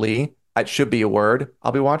nerderly. It should be a word.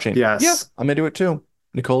 I'll be watching. Yeah, Yes. I'm into it too.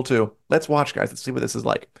 Nicole too. Let's watch, guys. Let's see what this is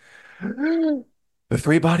like. The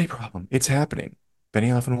three body problem. It's happening.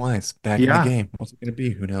 Benioff and Weiss back in the Yeah. game. What's it going to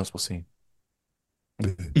be? Who knows? We'll see.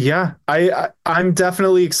 Yeah. I'm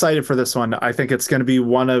definitely excited for this one. I think it's going to be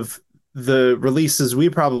one of the releases we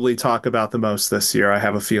probably talk about the most this year. I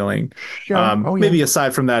have a feeling. Sure. Oh yeah. Maybe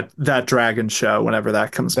aside from that Dragon show, whenever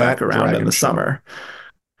that comes back That around in dragon the show. summer.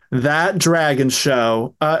 That Dragon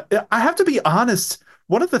show. I have to be honest.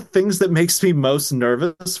 One of the things that makes me most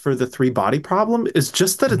nervous for the three body problem is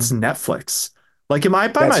just that it's Mhm. Netflix. Like, am I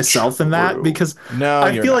by That's myself in that? true. Because No, I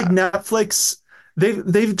you're feel like not. Netflix,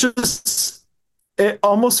 they've just it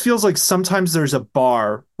almost feels like sometimes there's a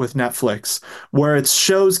bar with Netflix where its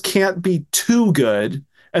shows can't be too good.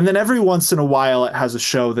 And then every once in a while it has a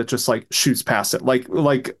show that just like shoots past it. Like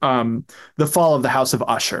The Fall of the House of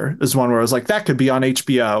Usher is one where I was like, that could be on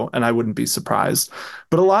HBO and I wouldn't be surprised.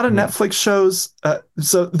 But a lot of Mhm. Netflix shows,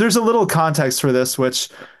 so there's a little context for this, which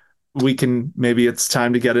maybe it's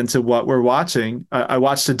time to get into what we're watching. I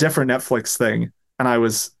watched a different Netflix thing and I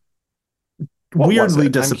was What was weirdly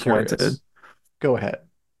it? I'm disappointed. curious. Go ahead.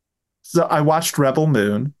 So I watched Rebel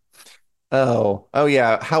Moon. Oh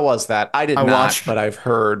yeah. How was that? I did I not, watched but I've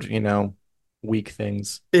heard, weak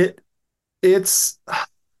things. it. It's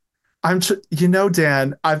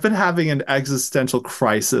Dan, I've been having an existential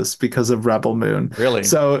crisis because of Rebel Moon. Really?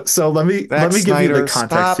 So let Zack me give you the Snyder, context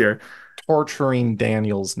stop here. torturing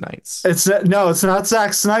Daniel's nights. It's not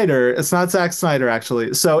Zack Snyder. It's not Zack Snyder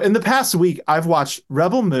actually. So in the past week, I've watched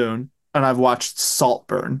Rebel Moon and I've watched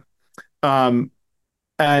Saltburn. Um,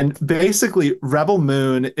 And basically, Rebel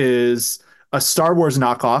Moon is a Star Wars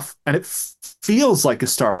knockoff, and it feels like a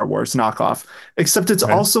Star Wars knockoff, except it's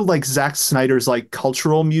Okay. also like Zack Snyder's like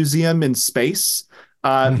cultural museum in space,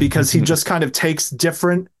 because he just kind of takes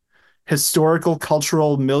different historical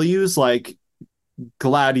cultural milieus like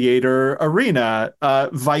Gladiator Arena,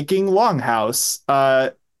 Viking Longhouse,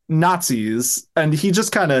 Nazis, and he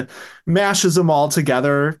just kind of mashes them all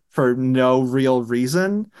together for no real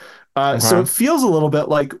reason. So Okay. it feels a little bit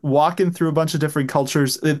like walking through a bunch of different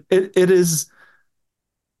cultures. It is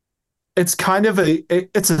it's kind of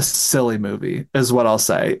it's a silly movie is what I'll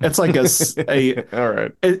say. It's like All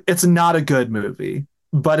right. It's not a good movie,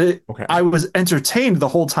 but Okay. I was entertained the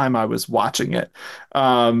whole time I was watching it.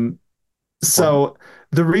 So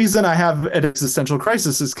the reason I have an existential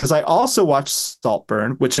crisis is because I also watched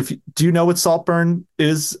Saltburn, which do you know what Saltburn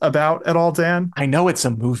is about at all, Dan? I know it's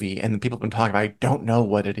a movie and people have been talking about it. I don't know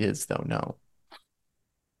what it is though, no.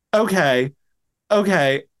 Okay.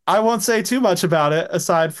 Okay. I won't say too much about it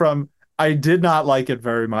aside from I did not like it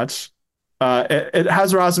very much. It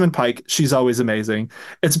has Rosamund Pike. She's always amazing.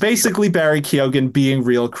 It's basically Barry Keoghan being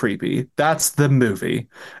real creepy. That's the movie.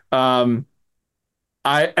 Um,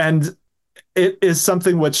 and it is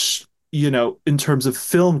something which, in terms of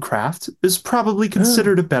film craft, is probably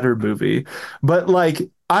considered a better movie. But like,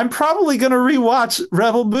 I'm probably going to rewatch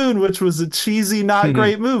Rebel Moon, which was a cheesy, not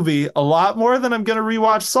great movie, a lot more than I'm going to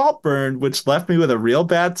rewatch Saltburn, which left me with a real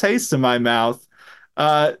bad taste in my mouth.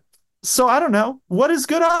 So I don't know. What is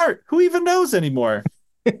good art? Who even knows anymore?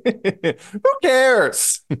 Who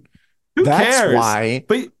cares? Who That's cares? why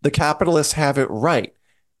the capitalists have it right.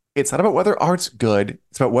 It's not about whether art's good.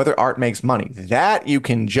 It's about whether art makes money. That you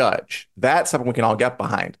can judge. That's something we can all get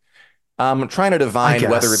behind. Trying to divine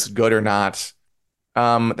whether it's good or not.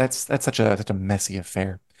 That's such a messy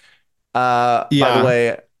affair. By the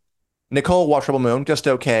way, Nicole watched Rebel Moon, just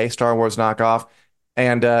okay, Star Wars knockoff.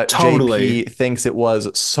 And totally. JP thinks it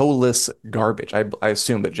was soulless garbage. I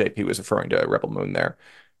assume that JP was referring to Rebel Moon there.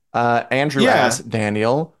 Andrew asked,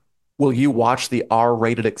 Daniel, will you watch the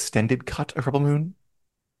R-rated extended cut of Rebel Moon?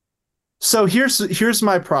 So here's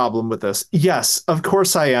my problem with this. Yes, of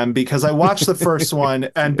course I am, because I watched the first one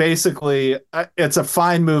and basically it's a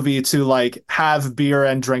fine movie to like have beer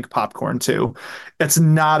and drink popcorn to. It's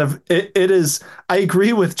not it is. I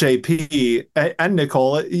agree with JP and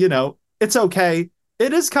Nicole. It's okay.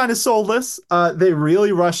 It is kind of soulless. They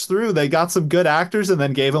really rushed through. They got some good actors and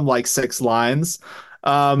then gave them like 6 lines,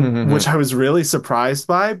 which I was really surprised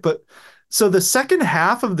by. But so the second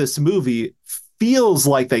half of this movie feels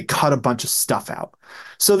like they cut a bunch of stuff out.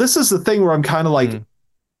 So this is the thing where I'm kind of like,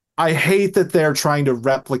 I hate that they're trying to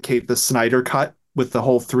replicate the Snyder cut with the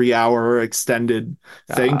whole 3-hour extended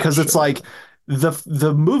thing, because it's like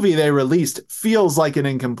the movie they released feels like an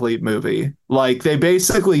incomplete movie. Like they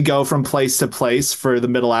basically go from place to place for the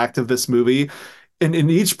middle act of this movie. And in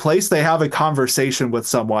each place, they have a conversation with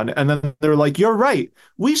someone. And then they're like, you're right.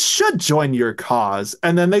 We should join your cause.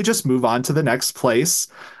 And then they just move on to the next place.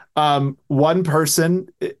 One person,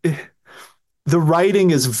 the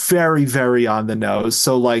writing is very, very on the nose.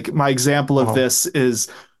 So like my example of this is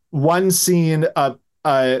one scene,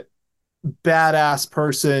 a badass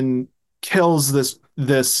person kills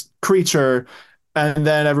this creature, and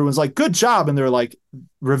then everyone's like, good job. And they're like,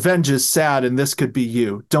 revenge is sad and this could be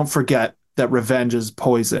you. Don't forget that revenge is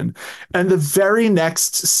poison. And the very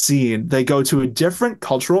next scene, they go to a different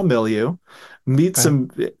cultural milieu, meet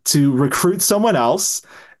to recruit someone else.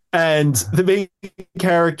 And the main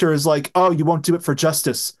character is like, oh, you won't do it for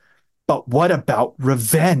justice. But what about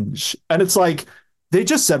revenge? And it's like, they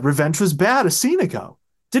just said revenge was bad a scene ago.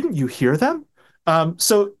 Didn't you hear them?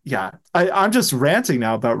 So yeah, I'm just ranting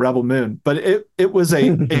now about Rebel Moon, but it was a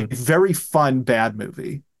very fun bad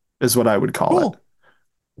movie, is what I would call it.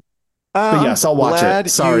 But yes, I'll watch it.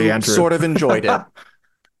 Sorry, Andrew. Sort of enjoyed it.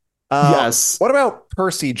 Yes. What about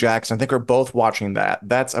Percy Jackson? I think we're both watching that.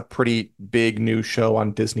 That's a pretty big new show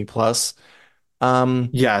on Disney Plus.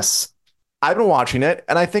 Yes. I've been watching it,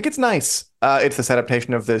 and I think it's nice. It's this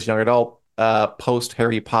adaptation of this young adult post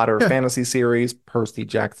Harry Potter fantasy series, Percy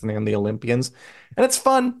Jackson and the Olympians. And it's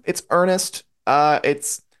fun. It's earnest.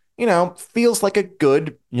 It's, feels like a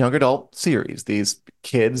good young adult series. These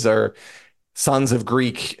kids are sons of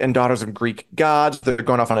Greek and daughters of Greek gods. They're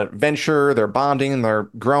going off on an adventure. They're bonding. They're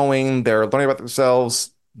growing. They're learning about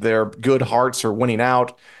themselves. Their good hearts are winning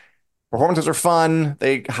out. Performances are fun.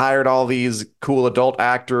 They hired all these cool adult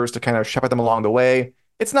actors to kind of shepherd them along the way.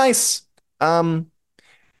 It's nice.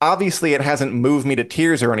 Obviously, it hasn't moved me to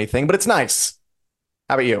tears or anything, but it's nice.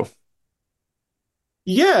 How about you?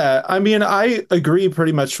 Yeah, I mean, I agree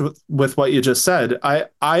pretty much with what you just said. I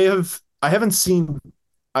haven't seen,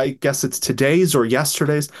 I guess it's today's or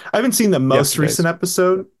yesterday's. I haven't seen the most recent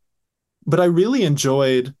episode, but I really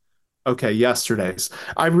enjoyed. Okay, yesterday's.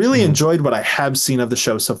 I really enjoyed what I have seen of the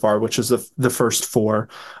show so far, which is the first 4.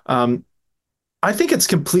 I think it's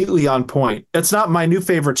completely on point. It's not my new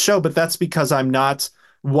favorite show, but that's because I'm not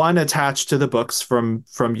attached to the books from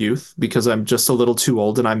youth, because I'm just a little too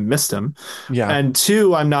old and I missed him. Yeah. And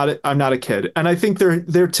 2, I'm not a kid. And I think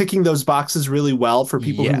they're ticking those boxes really well for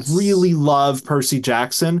people who really love Percy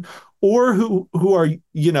Jackson or who are,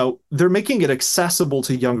 you know, they're making it accessible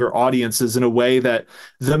to younger audiences in a way that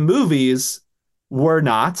the movies were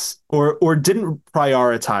not, or didn't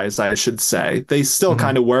prioritize, I should say. They still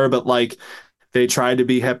kind of were, but like they tried to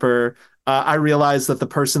be hipper. I realized that the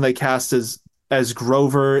person they cast as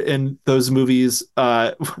Grover in those movies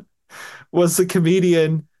was the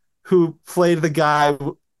comedian who played the guy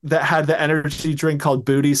that had the energy drink called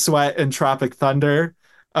Booty Sweat in Tropic Thunder.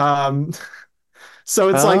 So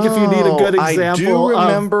it's like, if you need a good example, I do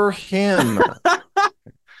remember him.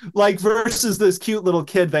 Like versus this cute little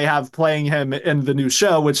kid they have playing him in the new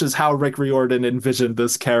show, which is how Rick Riordan envisioned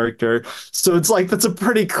this character. So it's like, that's a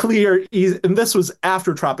pretty clear, and this was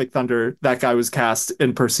after Tropic Thunder, that guy was cast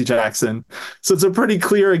in Percy Jackson. So it's a pretty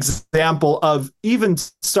clear example of, even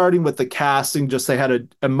starting with the casting, just they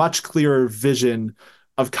had a much clearer vision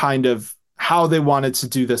of kind of how they wanted to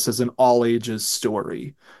do this as an all ages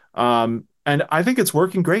story. And I think it's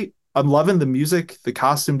working great. I'm loving the music, the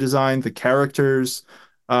costume design, the characters.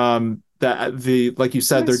 That the, like you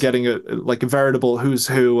said, they're getting a veritable who's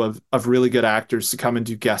who of really good actors to come and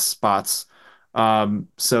do guest spots.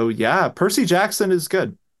 So yeah, Percy Jackson is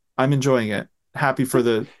good. I'm enjoying it. Happy for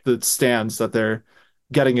the stands that they're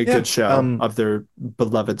getting a good show of their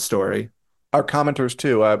beloved story. Our commenters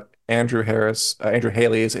too. Andrew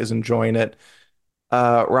Haley is enjoying it.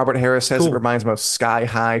 Robert Harris says it reminds him of Sky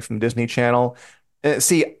High from Disney Channel.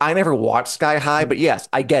 See, I never watched Sky High, but yes,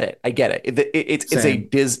 I get it.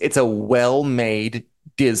 It's a well-made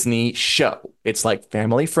Disney show. It's like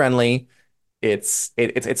family friendly. It's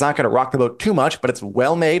not going to rock the boat too much, but it's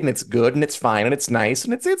well made and it's good and it's fine and it's nice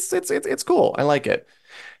and it's cool. I like it.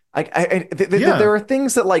 There are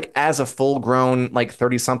things that, like, as a full-grown, like,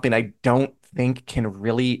 30-something, I don't think can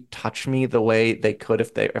really touch me the way they could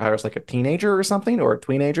if I was like a teenager or something, or a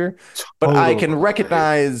teenager. But I can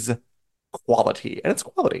recognize quality, and it's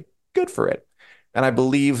quality. Good for it. And I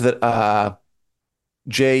believe that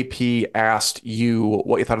JP asked you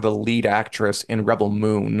what you thought of the lead actress in Rebel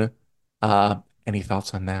Moon. Any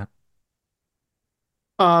thoughts on that?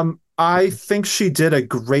 I think she did a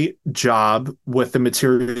great job with the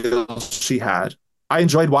material she had. I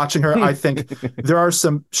enjoyed watching her. I think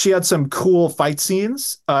she had some cool fight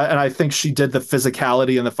scenes, and I think she did the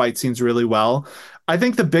physicality in the fight scenes really well. I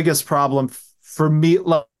think the biggest problem for me,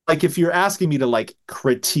 like if you're asking me to like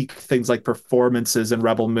critique things like performances in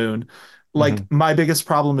Rebel Moon, like my biggest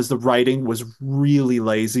problem is the writing was really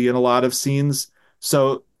lazy in a lot of scenes.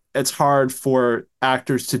 So it's hard for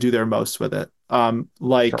actors to do their most with it.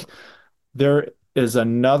 There is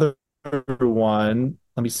another one.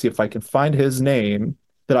 Let me see if I can find his name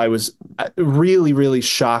that I was really, really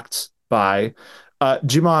shocked by.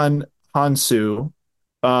 Jimon Hansu.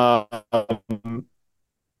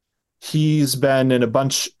 He's been in a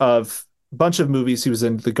bunch of movies. He was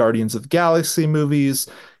in the Guardians of the Galaxy movies.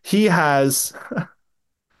 He has,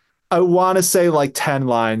 I want to say, like 10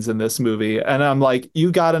 lines in this movie, and I'm like,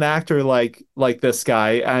 you got an actor like this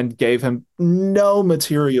guy and gave him no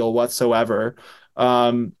material whatsoever.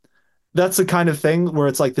 That's the kind of thing where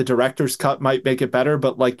it's like the director's cut might make it better,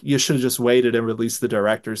 but like you should have just waited and released the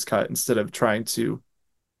director's cut instead of trying to,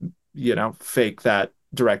 fake that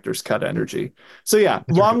director's cut energy. So yeah,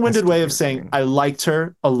 long-winded way of saying I liked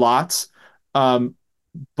her a lot,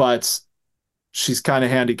 but she's kind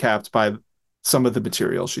of handicapped by some of the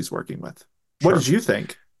material she's working with. What did you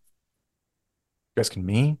think? You're asking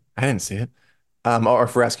me? I didn't see it. Or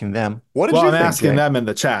if we're asking them, what did you think? I'm asking them in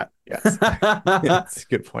the chat. Yes, that's a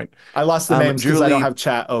good point. I lost the names because I don't have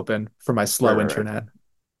chat open for my slow internet.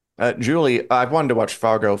 Julie, I've wanted to watch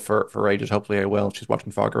Fargo for ages. Hopefully I will. She's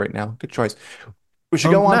watching Fargo right now. Good choice. We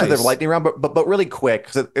should go on to the lightning round, but really quick,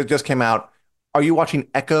 because it just came out. Are you watching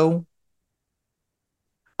Echo?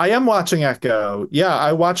 I am watching Echo. Yeah,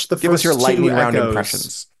 I watched the first two Echoes. Give us your lightning round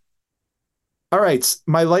impressions. All right,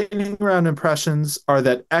 my lightning round impressions are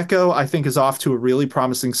that Echo, I think, is off to a really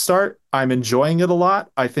promising start. I'm enjoying it a lot.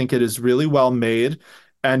 I think it is really well made,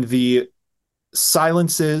 and the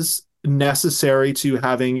silences necessary to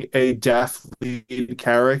having a deaf lead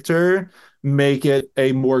character make it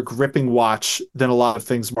a more gripping watch than a lot of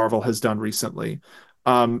things Marvel has done recently.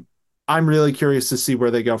 I'm really curious to see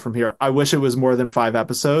where they go from here. I wish it was more than 5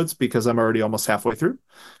 episodes because I'm already almost halfway through.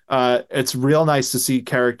 It's real nice to see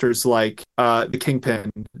characters like the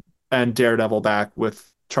Kingpin and Daredevil back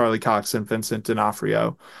with Charlie Cox and Vincent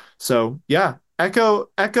D'Onofrio. So yeah, Echo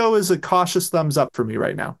is a cautious thumbs up for me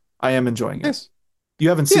right now. I am enjoying it. Yes. You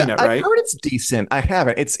haven't seen it, right? I heard it's decent. I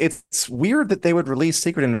haven't. It's weird that they would release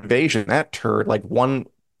Secret Invasion, that turd, like 1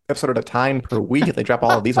 episode at a time per week. They drop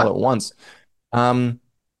all of these all at once.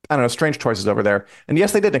 I don't know, strange choices over there. And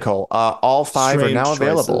yes, they did, Nicole. All 5 are now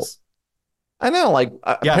available I know, like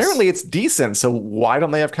Yes. apparently it's decent. So why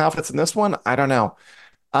don't they have confidence in this one? I don't know.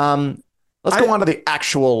 Um, let's go I on to the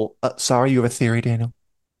actual. Sorry, you have a theory, Daniel?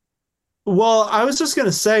 Well, I was just going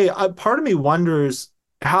to say, part of me wonders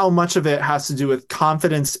how much of it has to do with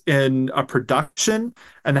confidence in a production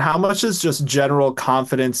and how much is just general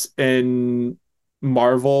confidence in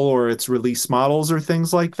Marvel or its release models or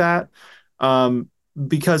things like that. Um,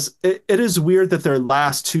 because it is weird that their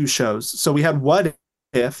last two shows, so we had What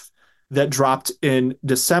If that dropped in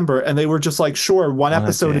December, and they were just like, sure, one On a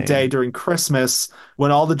episode a day day. during Christmas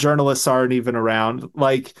when all the journalists aren't even around.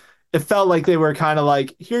 Like, it felt like they were kind of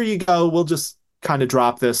like, here you go, we'll just kind of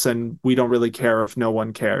drop this and we don't really care if no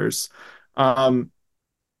one cares. Um,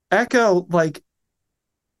 Echo, like,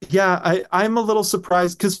 yeah, I'm a little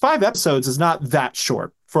surprised because 5 episodes is not that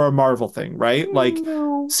short for a Marvel thing, right? Like,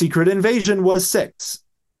 No. Secret Invasion was 6.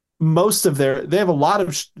 Most of they have a lot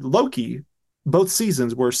of Loki, both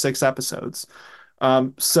seasons were 6 episodes.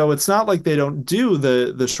 So it's not like they don't do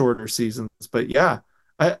the shorter seasons, but yeah,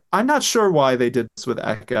 I'm not sure why they did this with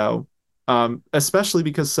Echo, especially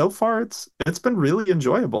because so far it's been really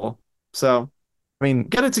enjoyable. So I mean,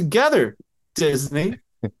 get it together, Disney.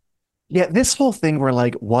 yeah, this whole thing where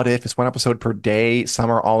like, what if it's one episode per day,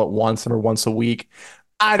 some are all at once, some are once a week.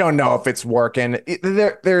 I don't know if it's working.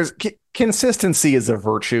 There's consistency is a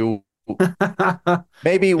virtue.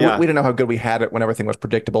 Maybe Yeah. we don't know how good we had it when everything was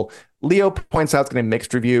predictable. Leo points out it's getting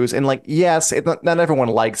mixed reviews, and like, yes, not everyone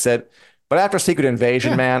likes it, but after Secret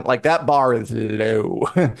Invasion, Yeah, man, like that bar is low.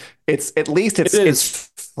 It's at least it is.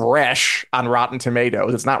 it's fresh on Rotten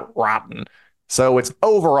Tomatoes. It's not rotten, so it's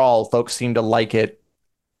overall folks seem to like it.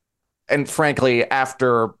 And frankly,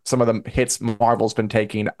 after some of the hits Marvel's been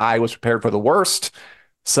taking, I was prepared for the worst.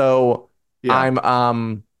 So Yeah.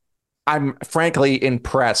 I'm frankly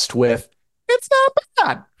impressed with it's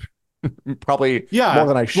not bad. Probably more Yeah.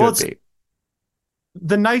 than I Well, should it's be.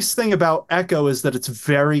 the nice thing about Echo is that it's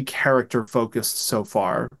very character focused so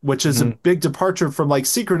far, which is a Mhm. big departure from like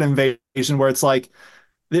Secret Invasion, where it's like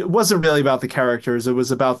it wasn't really about the characters, it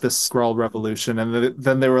was about this Skrull revolution. And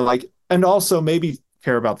then they were like, and also maybe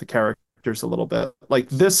care about the characters a little bit. Like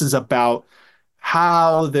this is about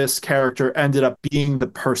how this character ended up being the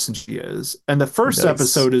person she is. And the first Nice.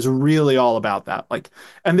 episode is really all about that. Like,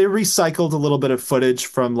 and they recycled a little bit of footage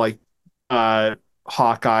from like uh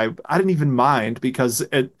Hawkeye. I didn't even mind because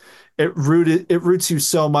it roots you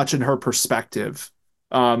so much in her perspective,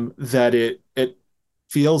 that it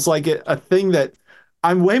feels like a thing that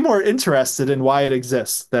I'm way more interested in why it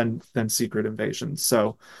exists than Secret Invasion.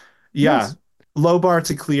 So yeah, Nice. low bar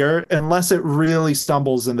to clear unless it really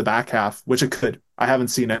stumbles in the back half, which it could. I haven't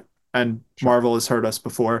seen it, and Sure. Marvel has hurt us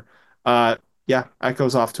before. Uh, yeah, that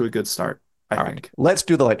goes off to a good start, I All right. think. Let's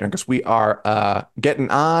do the lightning because we are getting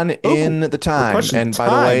on Oh, in the we're time. pushing And by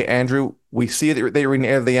the way, time. Andrew, we see that they read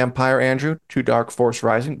Heir of the Empire, Andrew, to Dark Force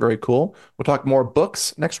Rising. Very cool. We'll talk more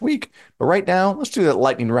books next week. But right now, let's do the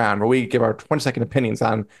lightning round where we give our 20-second opinions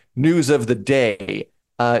on news of the day.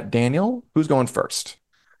 Daniel, who's going first?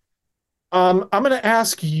 I'm going to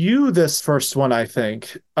ask you this first one, I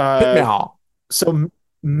think. Hit me all. So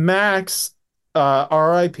Max,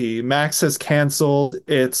 RIP, Max has canceled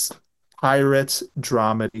its pirate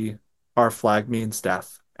dramedy. Our Flag Means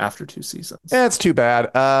Death after 2 seasons. Yeah, it's too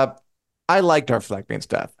bad. I liked Our Flag Means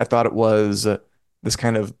Death. I thought it was this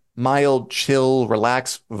kind of mild, chill,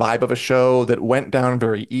 relaxed vibe of a show that went down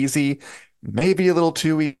very easy, maybe a little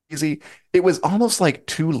too easy. It was almost like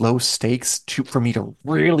too low stakes for me to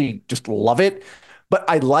really just love it. But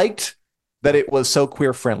I liked that it was so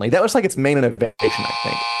queer friendly. That was like its main innovation, I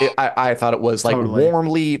think. I thought it was like Totally.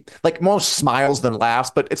 warmly, like more smiles than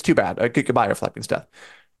laughs, but it's too bad. Goodbye, Our Flag Means Death.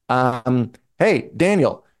 Hey,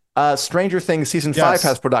 Daniel, Stranger Things season 5 has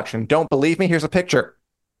Yes. production. Don't believe me? Here's a picture.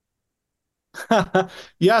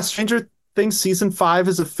 Yeah, Stranger Things season 5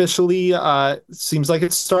 is officially seems like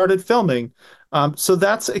it started filming. So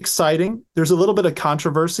that's exciting. There's a little bit of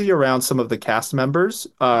controversy around some of the cast members,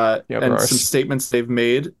 Yeah, of and some course. statements they've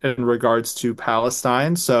made in regards to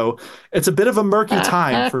Palestine. So it's a bit of a murky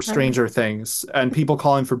time for Stranger Things and people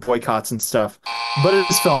calling for boycotts and stuff. But it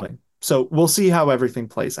is filming. So we'll see how everything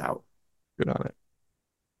plays out. Good on it.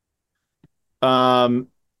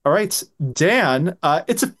 All right, Dan,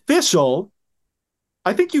 it's official.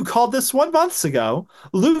 I think you called this 1 month ago.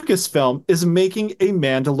 Lucasfilm is making a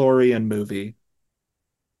Mandalorian movie.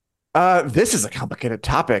 This is a complicated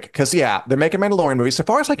topic because, yeah, they're making a Mandalorian movie. So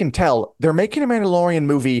far as I can tell, they're making a Mandalorian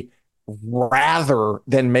movie rather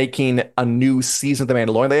than making a new season of The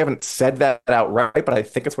Mandalorian. They haven't said that outright, but I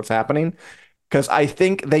think it's what's happening because I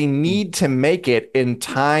think they need to make it in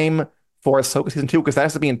time for Ahsoka season 2 because that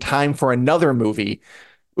has to be in time for another movie,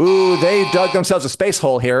 Ooh, they dug themselves a space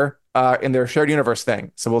hole here in their shared universe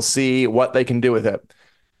thing. So we'll see what they can do with it.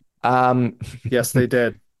 Yes, they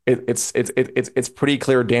did. It's pretty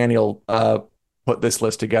clear Daniel put this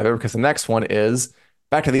list together because the next one is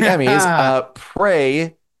back to the Emmys.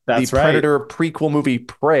 Prey. That's the Predator prequel movie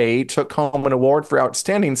Prey took home an award for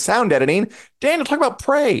outstanding sound editing. Daniel, talk about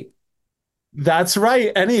Prey. That's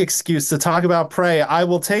right. Any excuse to talk about Prey, I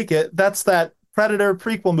will take it. That's that Predator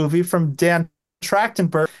prequel movie from Dan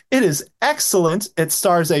Trachtenberg. It is excellent. It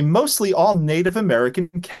stars a mostly all Native American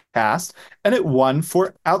cast, and it won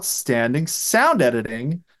for outstanding sound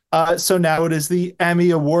editing. So now it is the Emmy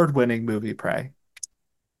award-winning movie Prey.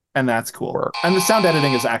 And that's cool. And the sound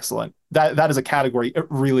editing is excellent. That is a category it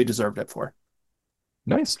really deserved it for.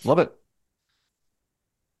 Nice. Love it.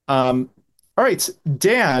 All right,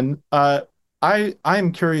 Dan,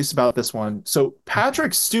 I'm curious about this one. So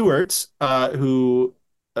Patrick Stewart, who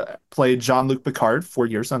played Jean-Luc Picard 4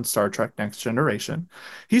 years on Star Trek Next Generation,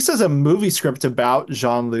 he says a movie script about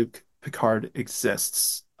Jean-Luc Picard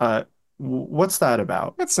exists. What's that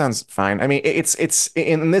about? That sounds fine. I mean, it's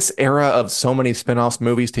in this era of so many spin-offs,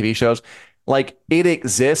 movies, TV shows, like it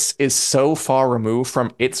exists is so far removed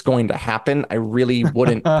from it's going to happen. I really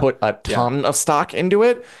wouldn't put a ton of stock into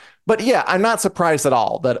it. But yeah, I'm not surprised at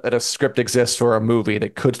all that a script exists for a movie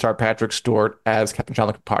that could star Patrick Stewart as Captain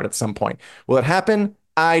Jean-Luc Picard at some point. Will it happen?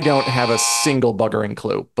 I don't have a single buggering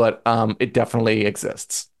clue, but it definitely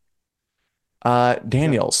exists.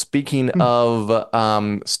 Daniel, speaking of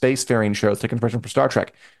spacefaring shows taking inspiration from Star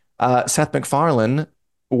Trek, Seth MacFarlane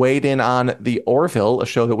weighed in on The Orville, a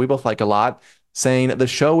show that we both like a lot, saying the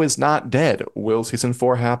show is not dead. Will season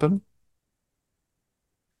 4 happen?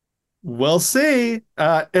 We'll see.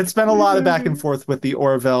 It's been a lot of back and forth with The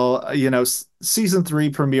Orville. Season 3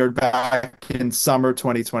 premiered back in summer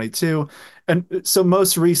 2022. And so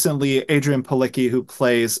most recently, Adrian Palicki, who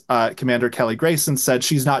plays Commander Kelly Grayson, said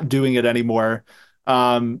she's not doing it anymore.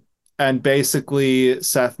 And basically,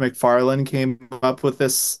 Seth MacFarlane came up with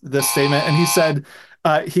this statement, and he said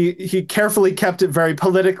he carefully kept it very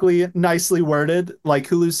politically nicely worded, like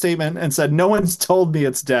Hulu's statement, and said, "No one's told me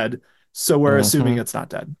it's dead, so we're assuming it's not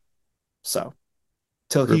dead." So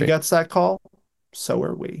till he gets that call, so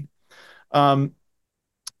are we.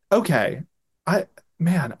 Okay. I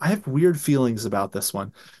have weird feelings about this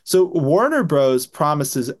one. So Warner Bros.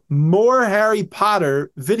 Promises more Harry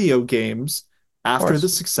Potter video games after the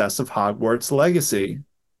success of Hogwarts Legacy.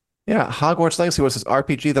 Yeah, Hogwarts Legacy was this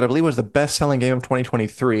RPG that I believe was the best-selling game of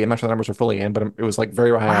 2023. I'm not sure the numbers are fully in, but it was like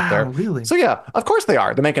very high up there. Really? So yeah, of course they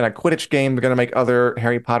are. They're making a Quidditch game. They're going to make other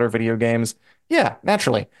Harry Potter video games. Yeah,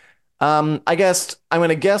 naturally. I guess I'm going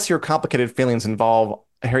to guess your complicated feelings involve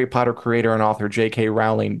Harry Potter creator and author J.K.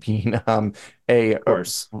 Rowling being a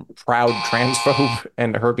proud transphobe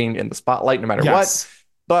and her being in the spotlight no matter what.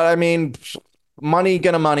 But I mean, money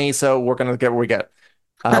gonna money, so we're going to get what we get.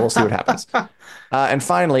 We'll see what happens. And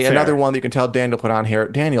finally, another one that you can tell Daniel put on here.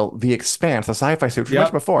 Daniel, The Expanse, the sci-fi series we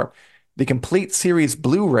mentioned before. The complete series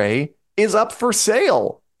Blu-ray is up for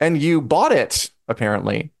sale, and you bought it,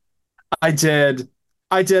 apparently. I did.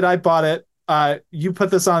 I bought it. You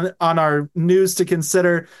put this on our news to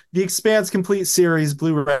consider. The Expanse Complete Series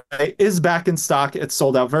Blu-ray is back in stock. It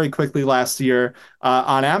sold out very quickly last year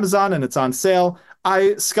on Amazon, and it's on sale.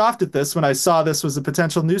 I scoffed at this when I saw this was a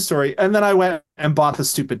potential news story, and then I went and bought the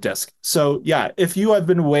stupid disc. So yeah, if you have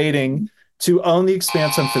been waiting to own The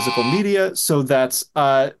Expanse on physical media so that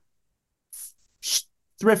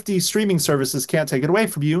thrifty streaming services can't take it away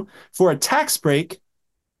from you for a tax break,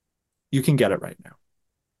 you can get it right now.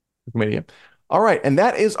 Media. All right, and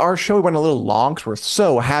that is our show. We went a little long because we're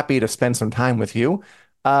so happy to spend some time with you.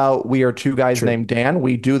 We are two guys named Dan.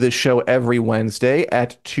 We do this show every Wednesday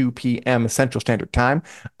at 2 p.m. Central Standard Time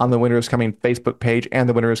on the Winter is Coming Facebook page and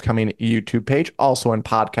the Winter is Coming YouTube page, also in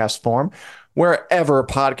podcast form. Wherever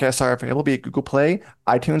podcasts are available, be it Google Play,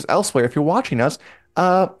 iTunes, elsewhere. If you're watching us,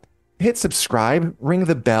 hit subscribe, ring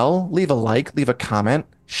the bell, leave a like, leave a comment,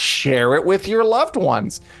 share it with your loved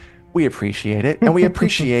ones. We appreciate it, and we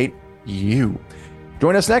appreciate you.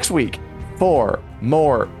 Join us next week for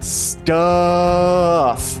more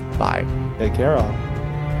stuff. Bye. Take care, all.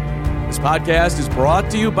 This podcast is brought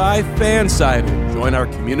to you by Fansided. Join our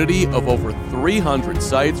community of over 300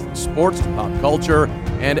 sites from sports to pop culture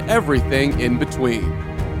and everything in between.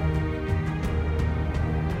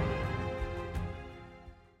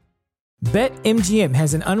 BetMGM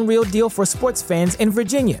has an unreal deal for sports fans in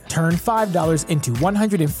Virginia. Turn $5 into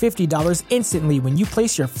 $150 instantly when you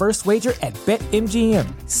place your first wager at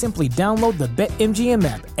BetMGM. Simply download the BetMGM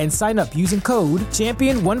app and sign up using code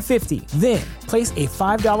Champion150. Then, place a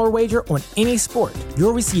 $5 wager on any sport,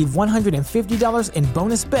 you'll receive $150 in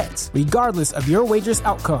bonus bets, regardless of your wager's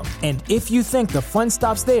outcome. And if you think the fun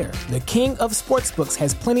stops there, the king of sportsbooks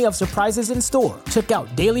has plenty of surprises in store. Check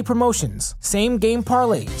out daily promotions, same-game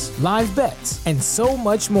parlays, live bets, and so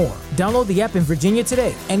much more. Download the app in Virginia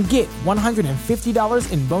today and get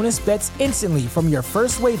 $150 in bonus bets instantly from your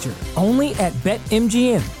first wager, only at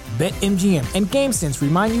BetMGM. BetMGM and GameSense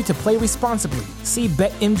remind you to play responsibly. See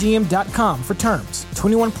BetMGM.com for terms.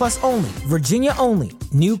 21 plus only. Virginia only.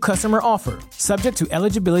 New customer offer. Subject to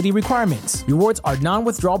eligibility requirements. Rewards are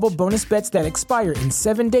non-withdrawable bonus bets that expire in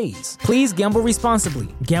 7 days. Please gamble responsibly.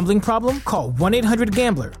 Gambling problem? Call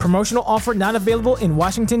 1-800-GAMBLER. Promotional offer not available in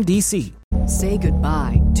Washington, D.C. Say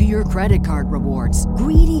goodbye to your credit card rewards.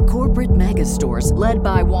 Greedy corporate mega stores, led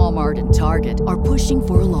by Walmart and Target, are pushing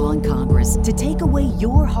for a law in Congress to take away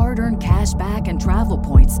your hard-earned cash back and travel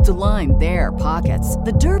points to line their pockets.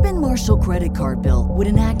 The Durbin-Marshall credit card bill would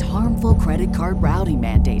enact harmful credit card routing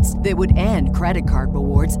mandates that would end credit card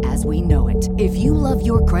rewards as we know it. If you love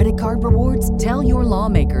your credit card rewards, tell your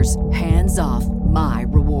lawmakers, hands off my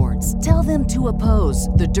rewards. Tell them to oppose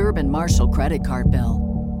the Durbin-Marshall credit card bill.